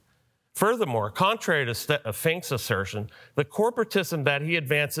corporatism. Furthermore, contrary to Fink's assertion, the corporatism that he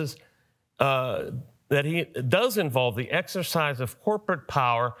advances does involve the exercise of corporate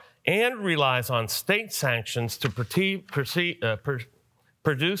power and relies on state sanctions to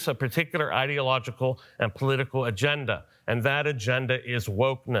produce a particular ideological and political agenda, and that agenda is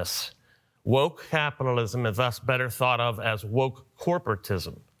wokeness. Woke capitalism is thus better thought of as woke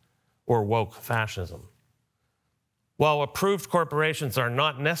corporatism or woke fascism. While approved corporations are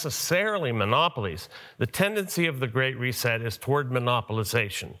not necessarily monopolies, the tendency of the Great Reset is toward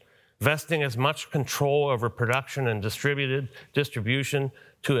monopolization. vesting as much control over production and distribution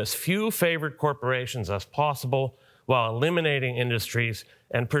to as few favored corporations as possible, while eliminating industries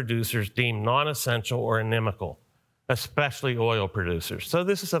and producers deemed non-essential or inimical, especially oil producers. So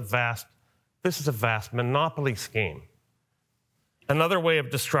this is a vast monopoly scheme. Another way of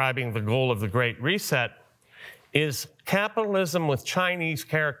describing the goal of the Great Reset is capitalism with Chinese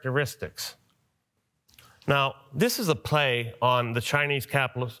characteristics. Now, this is a play on the Chinese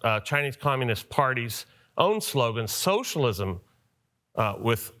Communist Party's own slogan, socialism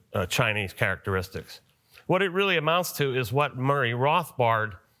with Chinese characteristics. What it really amounts to is what Murray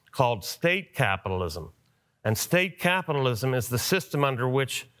Rothbard called state capitalism. And state capitalism is the system under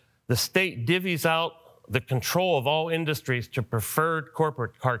which the state divvies out the control of all industries to preferred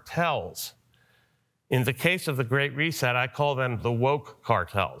corporate cartels. In the case of the Great Reset, I call them the woke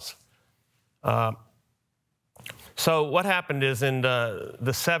cartels. So what happened is in the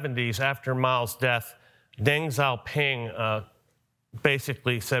 70s, after Mao's death, Deng Xiaoping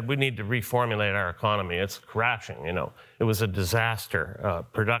basically said, we need to reformulate our economy. It's crashing, you know. It was a disaster.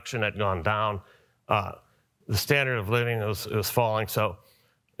 Production had gone down. The standard of living was falling. So,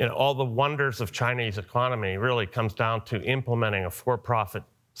 you know, all the wonders of Chinese economy really comes down to implementing a for-profit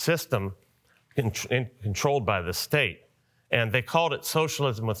system controlled by the state. And they called it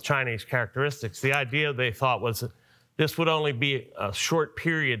socialism with Chinese characteristics. The idea they thought was that this would only be a short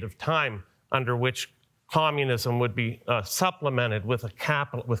period of time under which communism would be supplemented with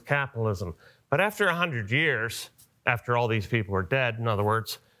capitalism. But after 100 years, after all these people are dead, in other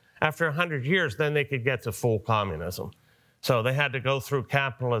words, after 100 years, then they could get to full communism. So they had to go through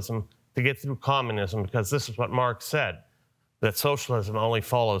capitalism to get through communism, because this is what Marx said, that socialism only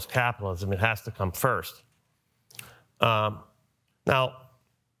follows capitalism. It has to come first. Now,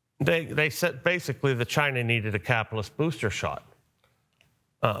 they said basically that China needed a capitalist booster shot.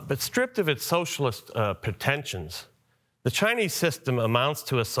 But stripped of its socialist pretensions, the Chinese system amounts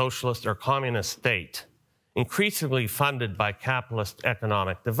to a socialist or communist state, increasingly funded by capitalist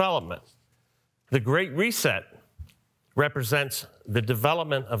economic development. The Great Reset represents the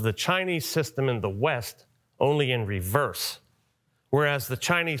development of the Chinese system in the West, only in reverse. Whereas the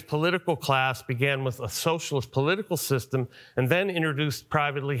Chinese political class began with a socialist political system and then introduced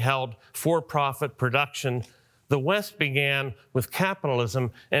privately held for-profit production, the West began with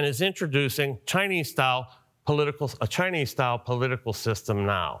capitalism and is introducing a Chinese-style political system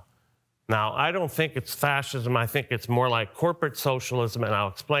now. Now, I don't think it's fascism. I think it's more like corporate socialism, and I'll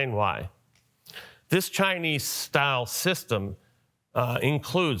explain why. This Chinese-style system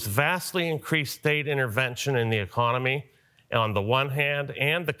includes vastly increased state intervention in the economy on the one hand,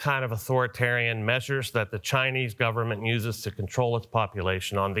 and the kind of authoritarian measures that the Chinese government uses to control its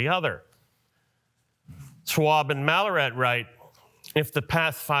population on the other. Schwab and Mallaret write, if the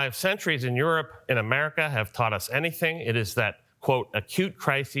past 5 centuries in Europe and America have taught us anything, it is that, quote, acute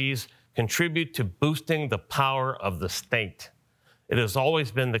crises contribute to boosting the power of the state. It has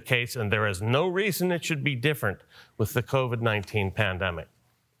always been the case, and there is no reason it should be different with the COVID-19 pandemic.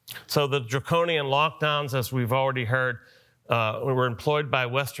 So the draconian lockdowns, as we've already heard, were employed by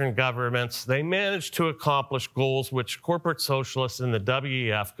Western governments. They managed to accomplish goals which corporate socialists in the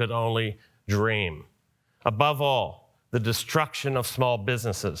WEF could only dream. Above all, the destruction of small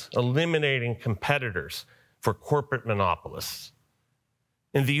businesses, eliminating competitors for corporate monopolists.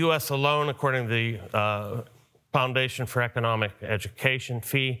 In the US alone, according to the Foundation for Economic Education,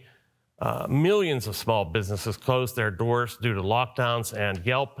 FEE, millions of small businesses closed their doors due to lockdowns, and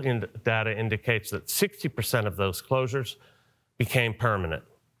Yelp data indicates that 60% of those closures became permanent.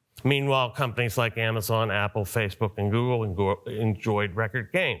 Meanwhile, companies like Amazon, Apple, Facebook, and Google enjoyed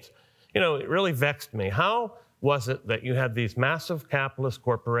record gains. You know, it really vexed me. How was it that you had these massive capitalist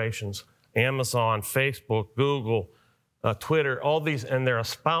corporations, Amazon, Facebook, Google, Twitter, all these, and they're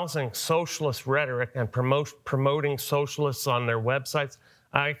espousing socialist rhetoric and promoting socialists on their websites?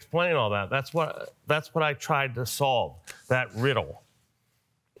 I explain all that. That's what I tried to solve, that riddle.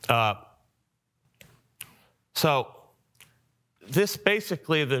 So this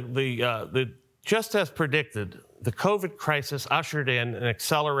basically, just as predicted, the COVID crisis ushered in an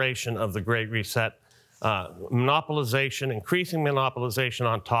acceleration of the Great Reset, monopolization, increasing monopolization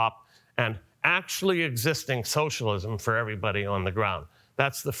on top, and actually existing socialism for everybody on the ground.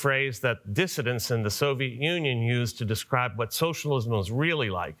 That's the phrase that dissidents in the Soviet Union used to describe what socialism was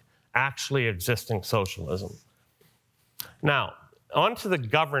really like, actually existing socialism. Now, on to the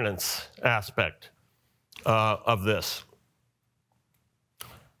governance aspect of this.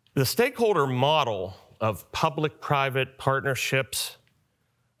 The stakeholder model of public-private partnerships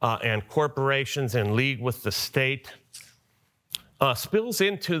and corporations in league with the state spills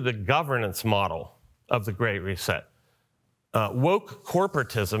into the governance model of the Great Reset. Woke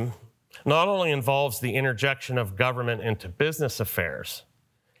corporatism not only involves the interjection of government into business affairs,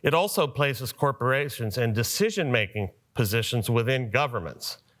 it also places corporations in decision-making positions within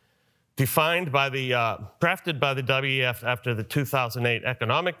governments. Drafted by the WEF after the 2008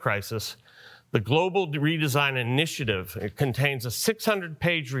 economic crisis, the Global Redesign Initiative, it contains a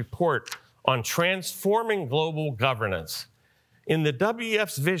 600-page report on transforming global governance. In the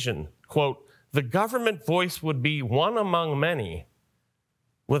WEF's vision, quote, the government voice would be one among many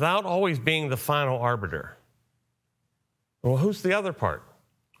without always being the final arbiter. Well, who's the other part?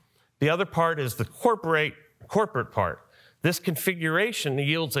 The other part is the corporate part. This configuration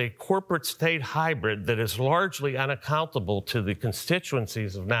yields a corporate-state hybrid that is largely unaccountable to the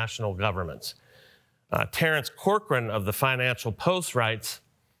constituencies of national governments. Terence Corcoran of the Financial Post writes,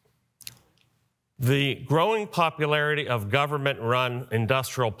 the growing popularity of government-run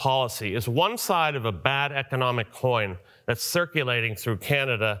industrial policy is one side of a bad economic coin that's circulating through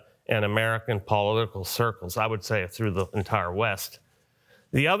Canada and American political circles, I would say through the entire West.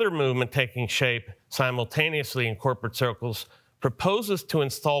 The other movement taking shape simultaneously in corporate circles proposes to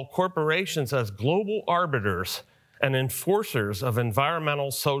install corporations as global arbiters and enforcers of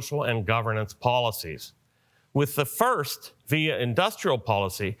environmental, social, and governance policies. With the first, via industrial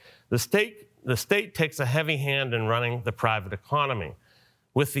policy, the state takes a heavy hand in running the private economy.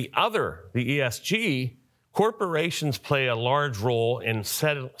 With the other, the ESG, corporations play a large role in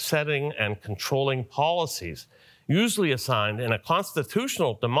setting and controlling policies, usually assigned in a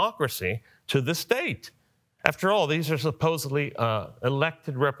constitutional democracy to the state. After all, these are supposedly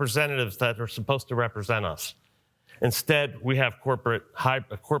elected representatives that are supposed to represent us. Instead, we have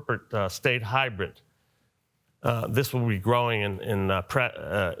a corporate state hybrid. This will be growing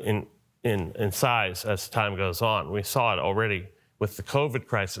in size as time goes on. We saw it already with the COVID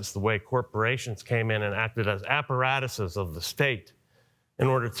crisis, the way corporations came in and acted as apparatuses of the state in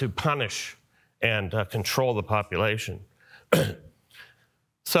order to punish and control the population.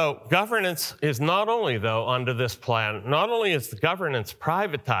 So governance is not only, though, under this plan, not only is the governance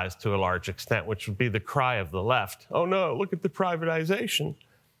privatized to a large extent, which would be the cry of the left, oh no, look at the privatization,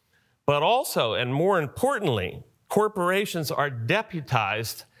 but also, and more importantly, corporations are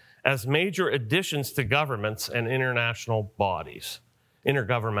deputized as major additions to governments and international bodies,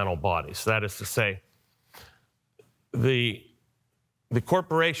 intergovernmental bodies. That is to say, the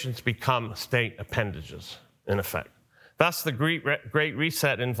corporations become state appendages, in effect. Thus, the Great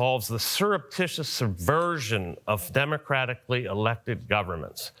Reset involves the surreptitious subversion of democratically elected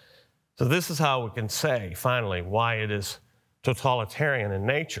governments. So this is how we can say, finally, why it is totalitarian in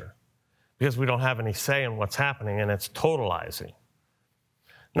nature, because we don't have any say in what's happening, and it's totalizing.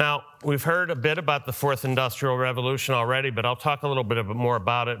 Now, we've heard a bit about the Fourth Industrial Revolution already, but I'll talk a little bit more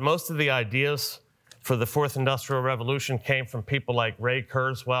about it. Most of the ideas for the Fourth Industrial Revolution came from people like Ray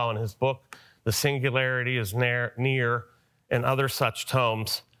Kurzweil in his book, The Singularity is Near, and other such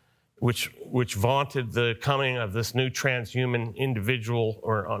tomes, which vaunted the coming of this new transhuman individual,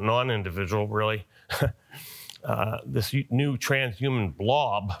 or non-individual, really, this new transhuman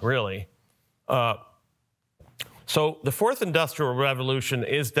blob, really. So the Fourth Industrial Revolution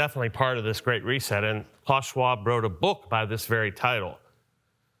is definitely part of this Great Reset, and Klaus Schwab wrote a book by this very title.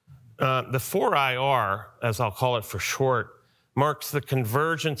 The 4IR, as I'll call it for short, marks the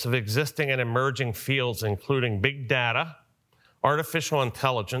convergence of existing and emerging fields, including big data, artificial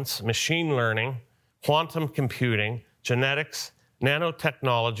intelligence, machine learning, quantum computing, genetics,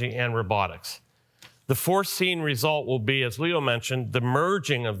 nanotechnology, and robotics. The foreseen result will be, as Leo mentioned, the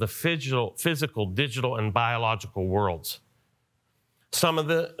merging of the physical, digital, and biological worlds. Some of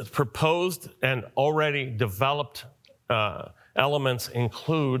the proposed and already developed elements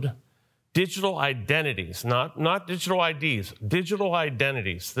include digital identities, not digital IDs, digital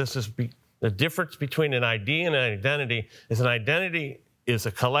identities. This is the difference between an ID and an identity is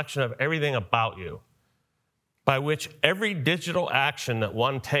a collection of everything about you, by which every digital action that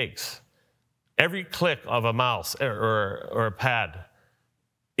one takes, every click of a mouse or a pad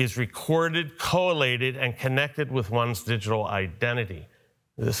is recorded, collated, and connected with one's digital identity.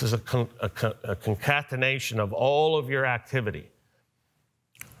 This is a concatenation of all of your activity.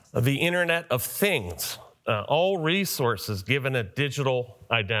 The Internet of Things, all resources given a digital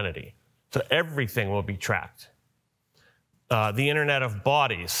identity. So everything will be tracked. The Internet of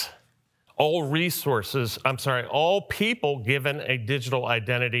Bodies, all people given a digital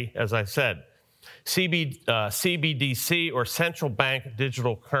identity, as I said. CBDC, or central bank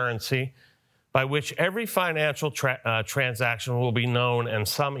digital currency, by which every financial transaction will be known and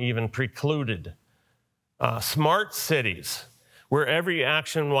some even precluded. Smart cities, where every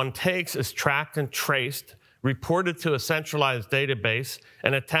action one takes is tracked and traced, reported to a centralized database,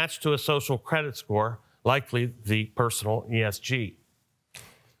 and attached to a social credit score, likely the personal ESG.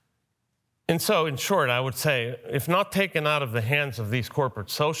 And so, in short, I would say, if not taken out of the hands of these corporate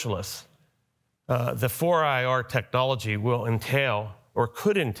socialists, the 4IR technology will entail, or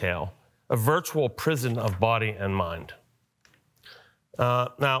could entail, a virtual prison of body and mind.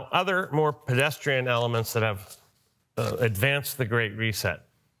 Now, other more pedestrian elements that have advanced the Great Reset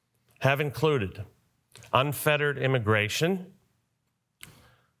have included unfettered immigration,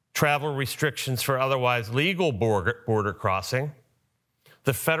 travel restrictions for otherwise legal border crossing,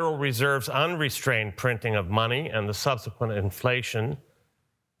 the Federal Reserve's unrestrained printing of money and the subsequent inflation,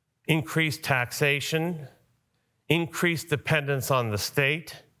 increased taxation, increased dependence on the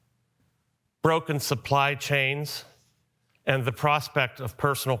state, broken supply chains, and the prospect of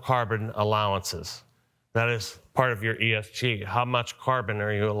personal carbon allowances. That is part of your ESG. How much carbon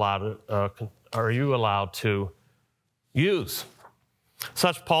are you allowed to use?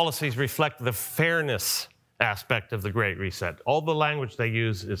 Such policies reflect the fairness aspect of the Great Reset. All the language they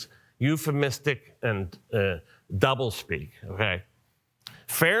use is euphemistic and doublespeak, okay?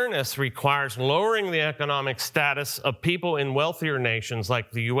 Fairness requires lowering the economic status of people in wealthier nations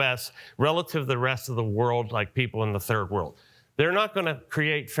like the US relative to the rest of the world, like people in the third world. They're not going to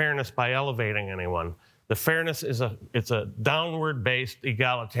create fairness by elevating anyone. The fairness is it's a downward-based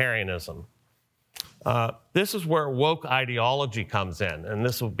egalitarianism. This is where woke ideology comes in, and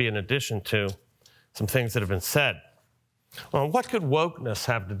this will be in addition to some things that have been said. Well, what could wokeness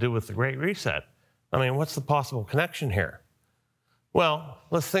have to do with the Great Reset? I mean, what's the possible connection here? Well,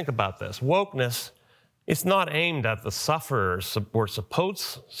 let's think about this. Wokeness is not aimed at the sufferers or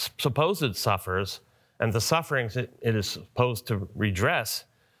supposed sufferers and the sufferings it is supposed to redress.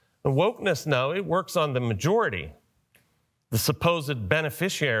 The wokeness, no, it works on the majority, the supposed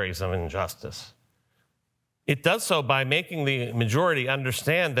beneficiaries of injustice. It does so by making the majority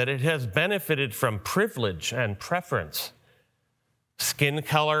understand that it has benefited from privilege and preference, skin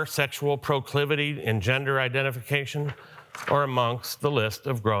color, sexual proclivity, and gender identification are amongst the list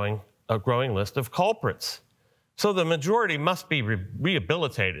of a growing list of culprits. So the majority must be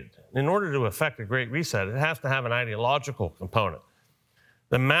rehabilitated. In order to effect a Great Reset, it has to have an ideological component.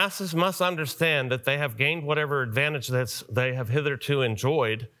 The masses must understand that they have gained whatever advantage that they have hitherto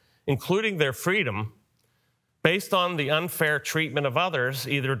enjoyed, including their freedom, based on the unfair treatment of others,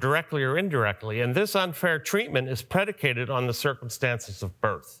 either directly or indirectly. And this unfair treatment is predicated on the circumstances of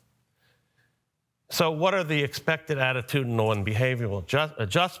birth. So what are the expected attitudinal and behavioral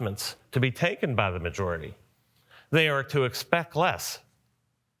adjustments to be taken by the majority? They are to expect less,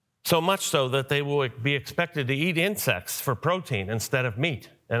 so much so that they will be expected to eat insects for protein instead of meat,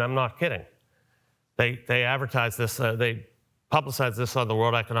 and I'm not kidding. They advertise this, they publicize this on the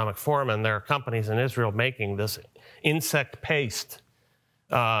World Economic Forum, and there are companies in Israel making this insect paste.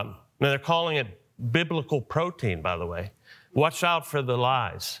 Now they're calling it biblical protein, by the way. Watch out for the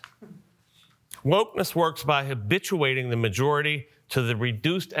lies. Wokeness works by habituating the majority to the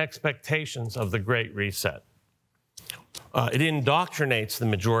reduced expectations of the Great Reset. It indoctrinates the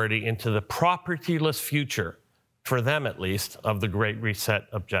majority into the propertyless future, for them at least, of the Great Reset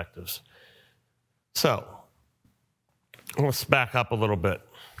objectives. So, let's back up a little bit.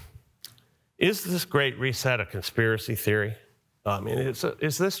 Is this Great Reset a conspiracy theory? I mean,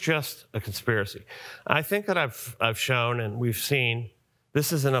 is this just a conspiracy? I think that I've shown and we've seen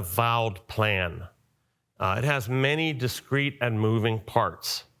this is an avowed plan. It has many discrete and moving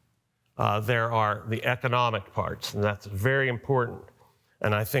parts. There are the economic parts, and that's very important.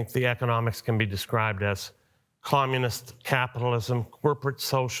 And I think the economics can be described as communist capitalism, corporate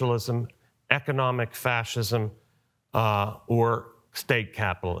socialism, economic fascism, or state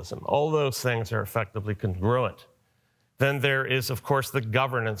capitalism. All those things are effectively congruent. Then there is, of course, the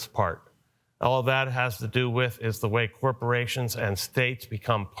governance part. All that has to do with is the way corporations and states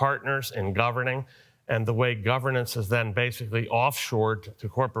become partners in governing, and the way governance is then basically offshored to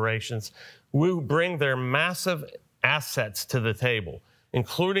corporations who bring their massive assets to the table,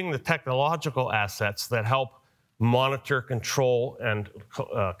 including the technological assets that help monitor, control, and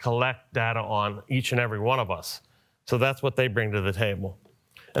collect data on each and every one of us. So that's what they bring to the table.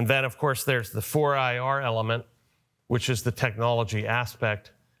 And then, of course, there's the 4IR element, which is the technology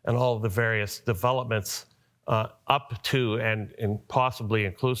aspect, and all of the various developments up to and possibly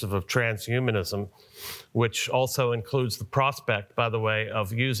inclusive of transhumanism, which also includes the prospect, by the way,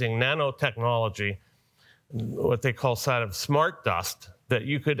 of using nanotechnology, what they call sort of smart dust, that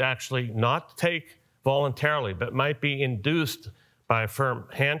you could actually not take voluntarily, but might be induced by a firm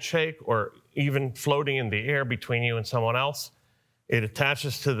handshake or even floating in the air between you and someone else. It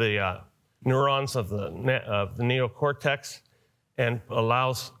attaches to the neurons of the neocortex and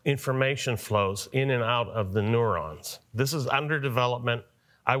allows information flows in and out of the neurons. This is under development.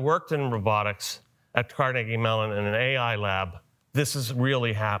 I worked in robotics at Carnegie Mellon in an AI lab. This is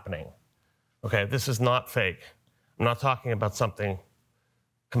really happening. Okay, this is not fake. I'm not talking about something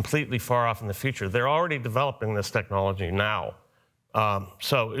completely far off in the future. They're already developing this technology now.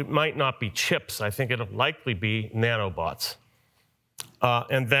 So it might not be chips. I think it'll likely be nanobots.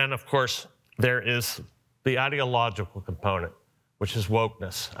 And then, of course, there is the ideological component, which is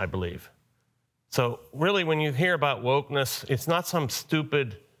wokeness, I believe. So really, when you hear about wokeness, it's not some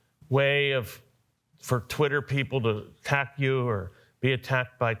stupid way for Twitter people to attack you or be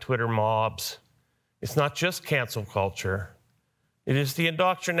attacked by Twitter mobs. It's not just cancel culture. It is the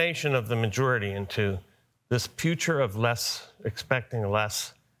indoctrination of the majority into this future of less, expecting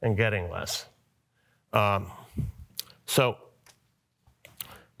less, and getting less. But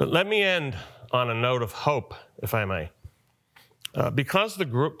let me end on a note of hope, if I may. Because the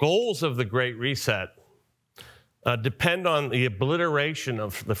goals of the Great Reset depend on the obliteration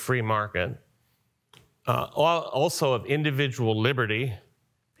of the free market, also of individual liberty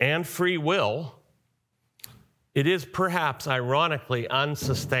and free will, it is perhaps ironically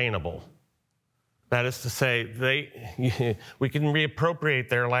unsustainable. That is to say, we can reappropriate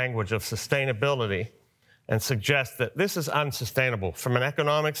their language of sustainability and suggest that this is unsustainable. From an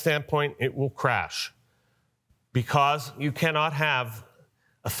economic standpoint, it will crash because you cannot have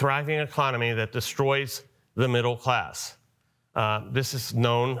a thriving economy that destroys the middle class. This is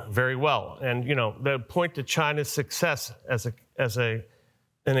known very well. And, you know, they point to China's success as an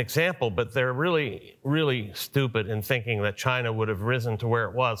example, but they're really, really stupid in thinking that China would have risen to where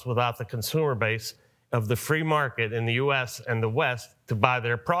it was without the consumer base of the free market in the US and the West to buy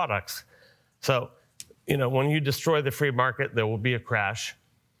their products. So, you know, when you destroy the free market, there will be a crash.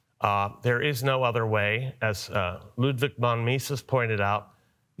 There is no other way. As Ludwig von Mises pointed out,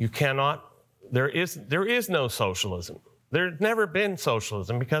 you cannot, there is no socialism. There's never been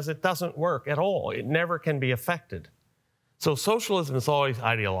socialism because it doesn't work at all. It never can be affected. So socialism is always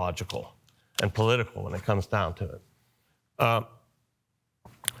ideological and political when it comes down to it.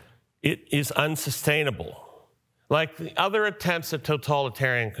 It is unsustainable. Like the other attempts at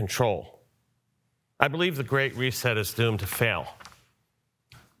totalitarian control, I believe the Great Reset is doomed to fail.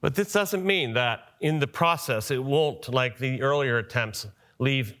 But this doesn't mean that in the process it won't, like the earlier attempts,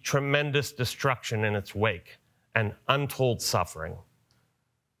 leave tremendous destruction in its wake and untold suffering,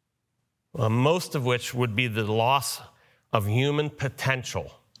 most of which would be the loss of human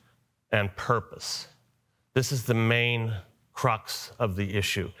potential and purpose. This is the main crux of the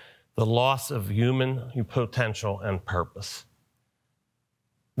issue, the loss of human potential and purpose.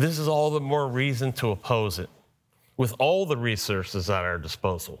 This is all the more reason to oppose it with all the resources at our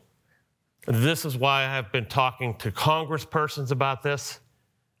disposal. This is why I have been talking to congresspersons about this,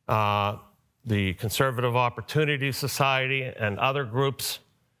 the Conservative Opportunity Society and other groups,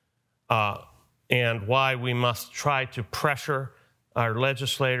 and why we must try to pressure our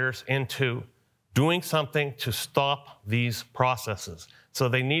legislators into doing something to stop these processes. So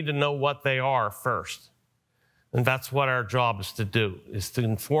they need to know what they are first. And that's what our job is to do, is to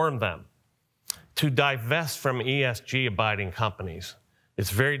inform them, to divest from ESG-abiding companies. It's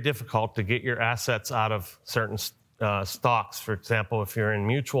very difficult to get your assets out of certain stocks. For example, if you're in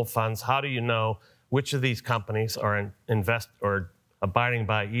mutual funds, how do you know which of these companies are abiding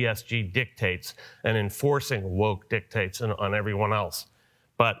by ESG dictates and enforcing woke dictates on everyone else?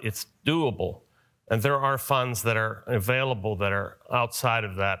 But it's doable. And there are funds that are available that are outside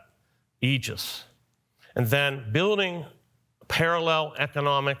of that aegis. And then building parallel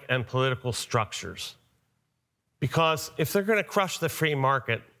economic and political structures. Because if they're going to crush the free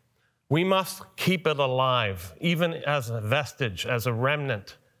market, we must keep it alive, even as a vestige, as a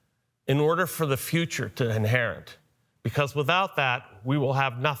remnant, in order for the future to inherit. Because without that, we will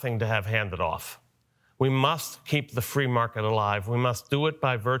have nothing to have handed off. We must keep the free market alive. We must do it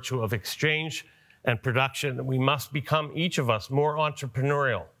by virtue of exchange and production. We must become, each of us, more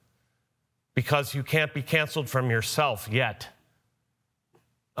entrepreneurial, because you can't be canceled from yourself yet.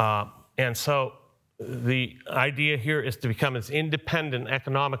 And so the idea here is to become as independent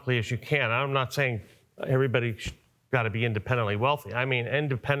economically as you can. I'm not saying everybody's got to be independently wealthy. I mean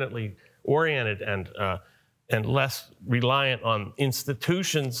independently oriented and less reliant on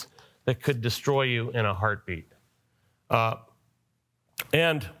institutions that could destroy you in a heartbeat.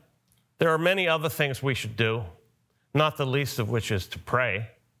 And there are many other things we should do, not the least of which is to pray,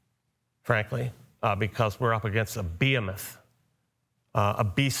 frankly, because we're up against a behemoth, a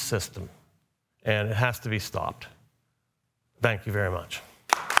beast system, and it has to be stopped. Thank you very much.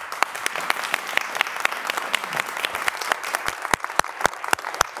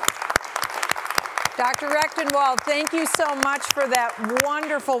 Dr. Rechtenwald, thank you so much for that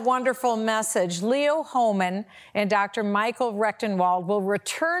wonderful, wonderful message. Leo Hohmann and Dr. Michael Rechtenwald will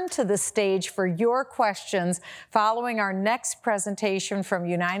return to the stage for your questions following our next presentation from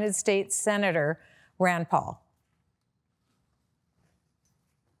United States Senator Rand Paul.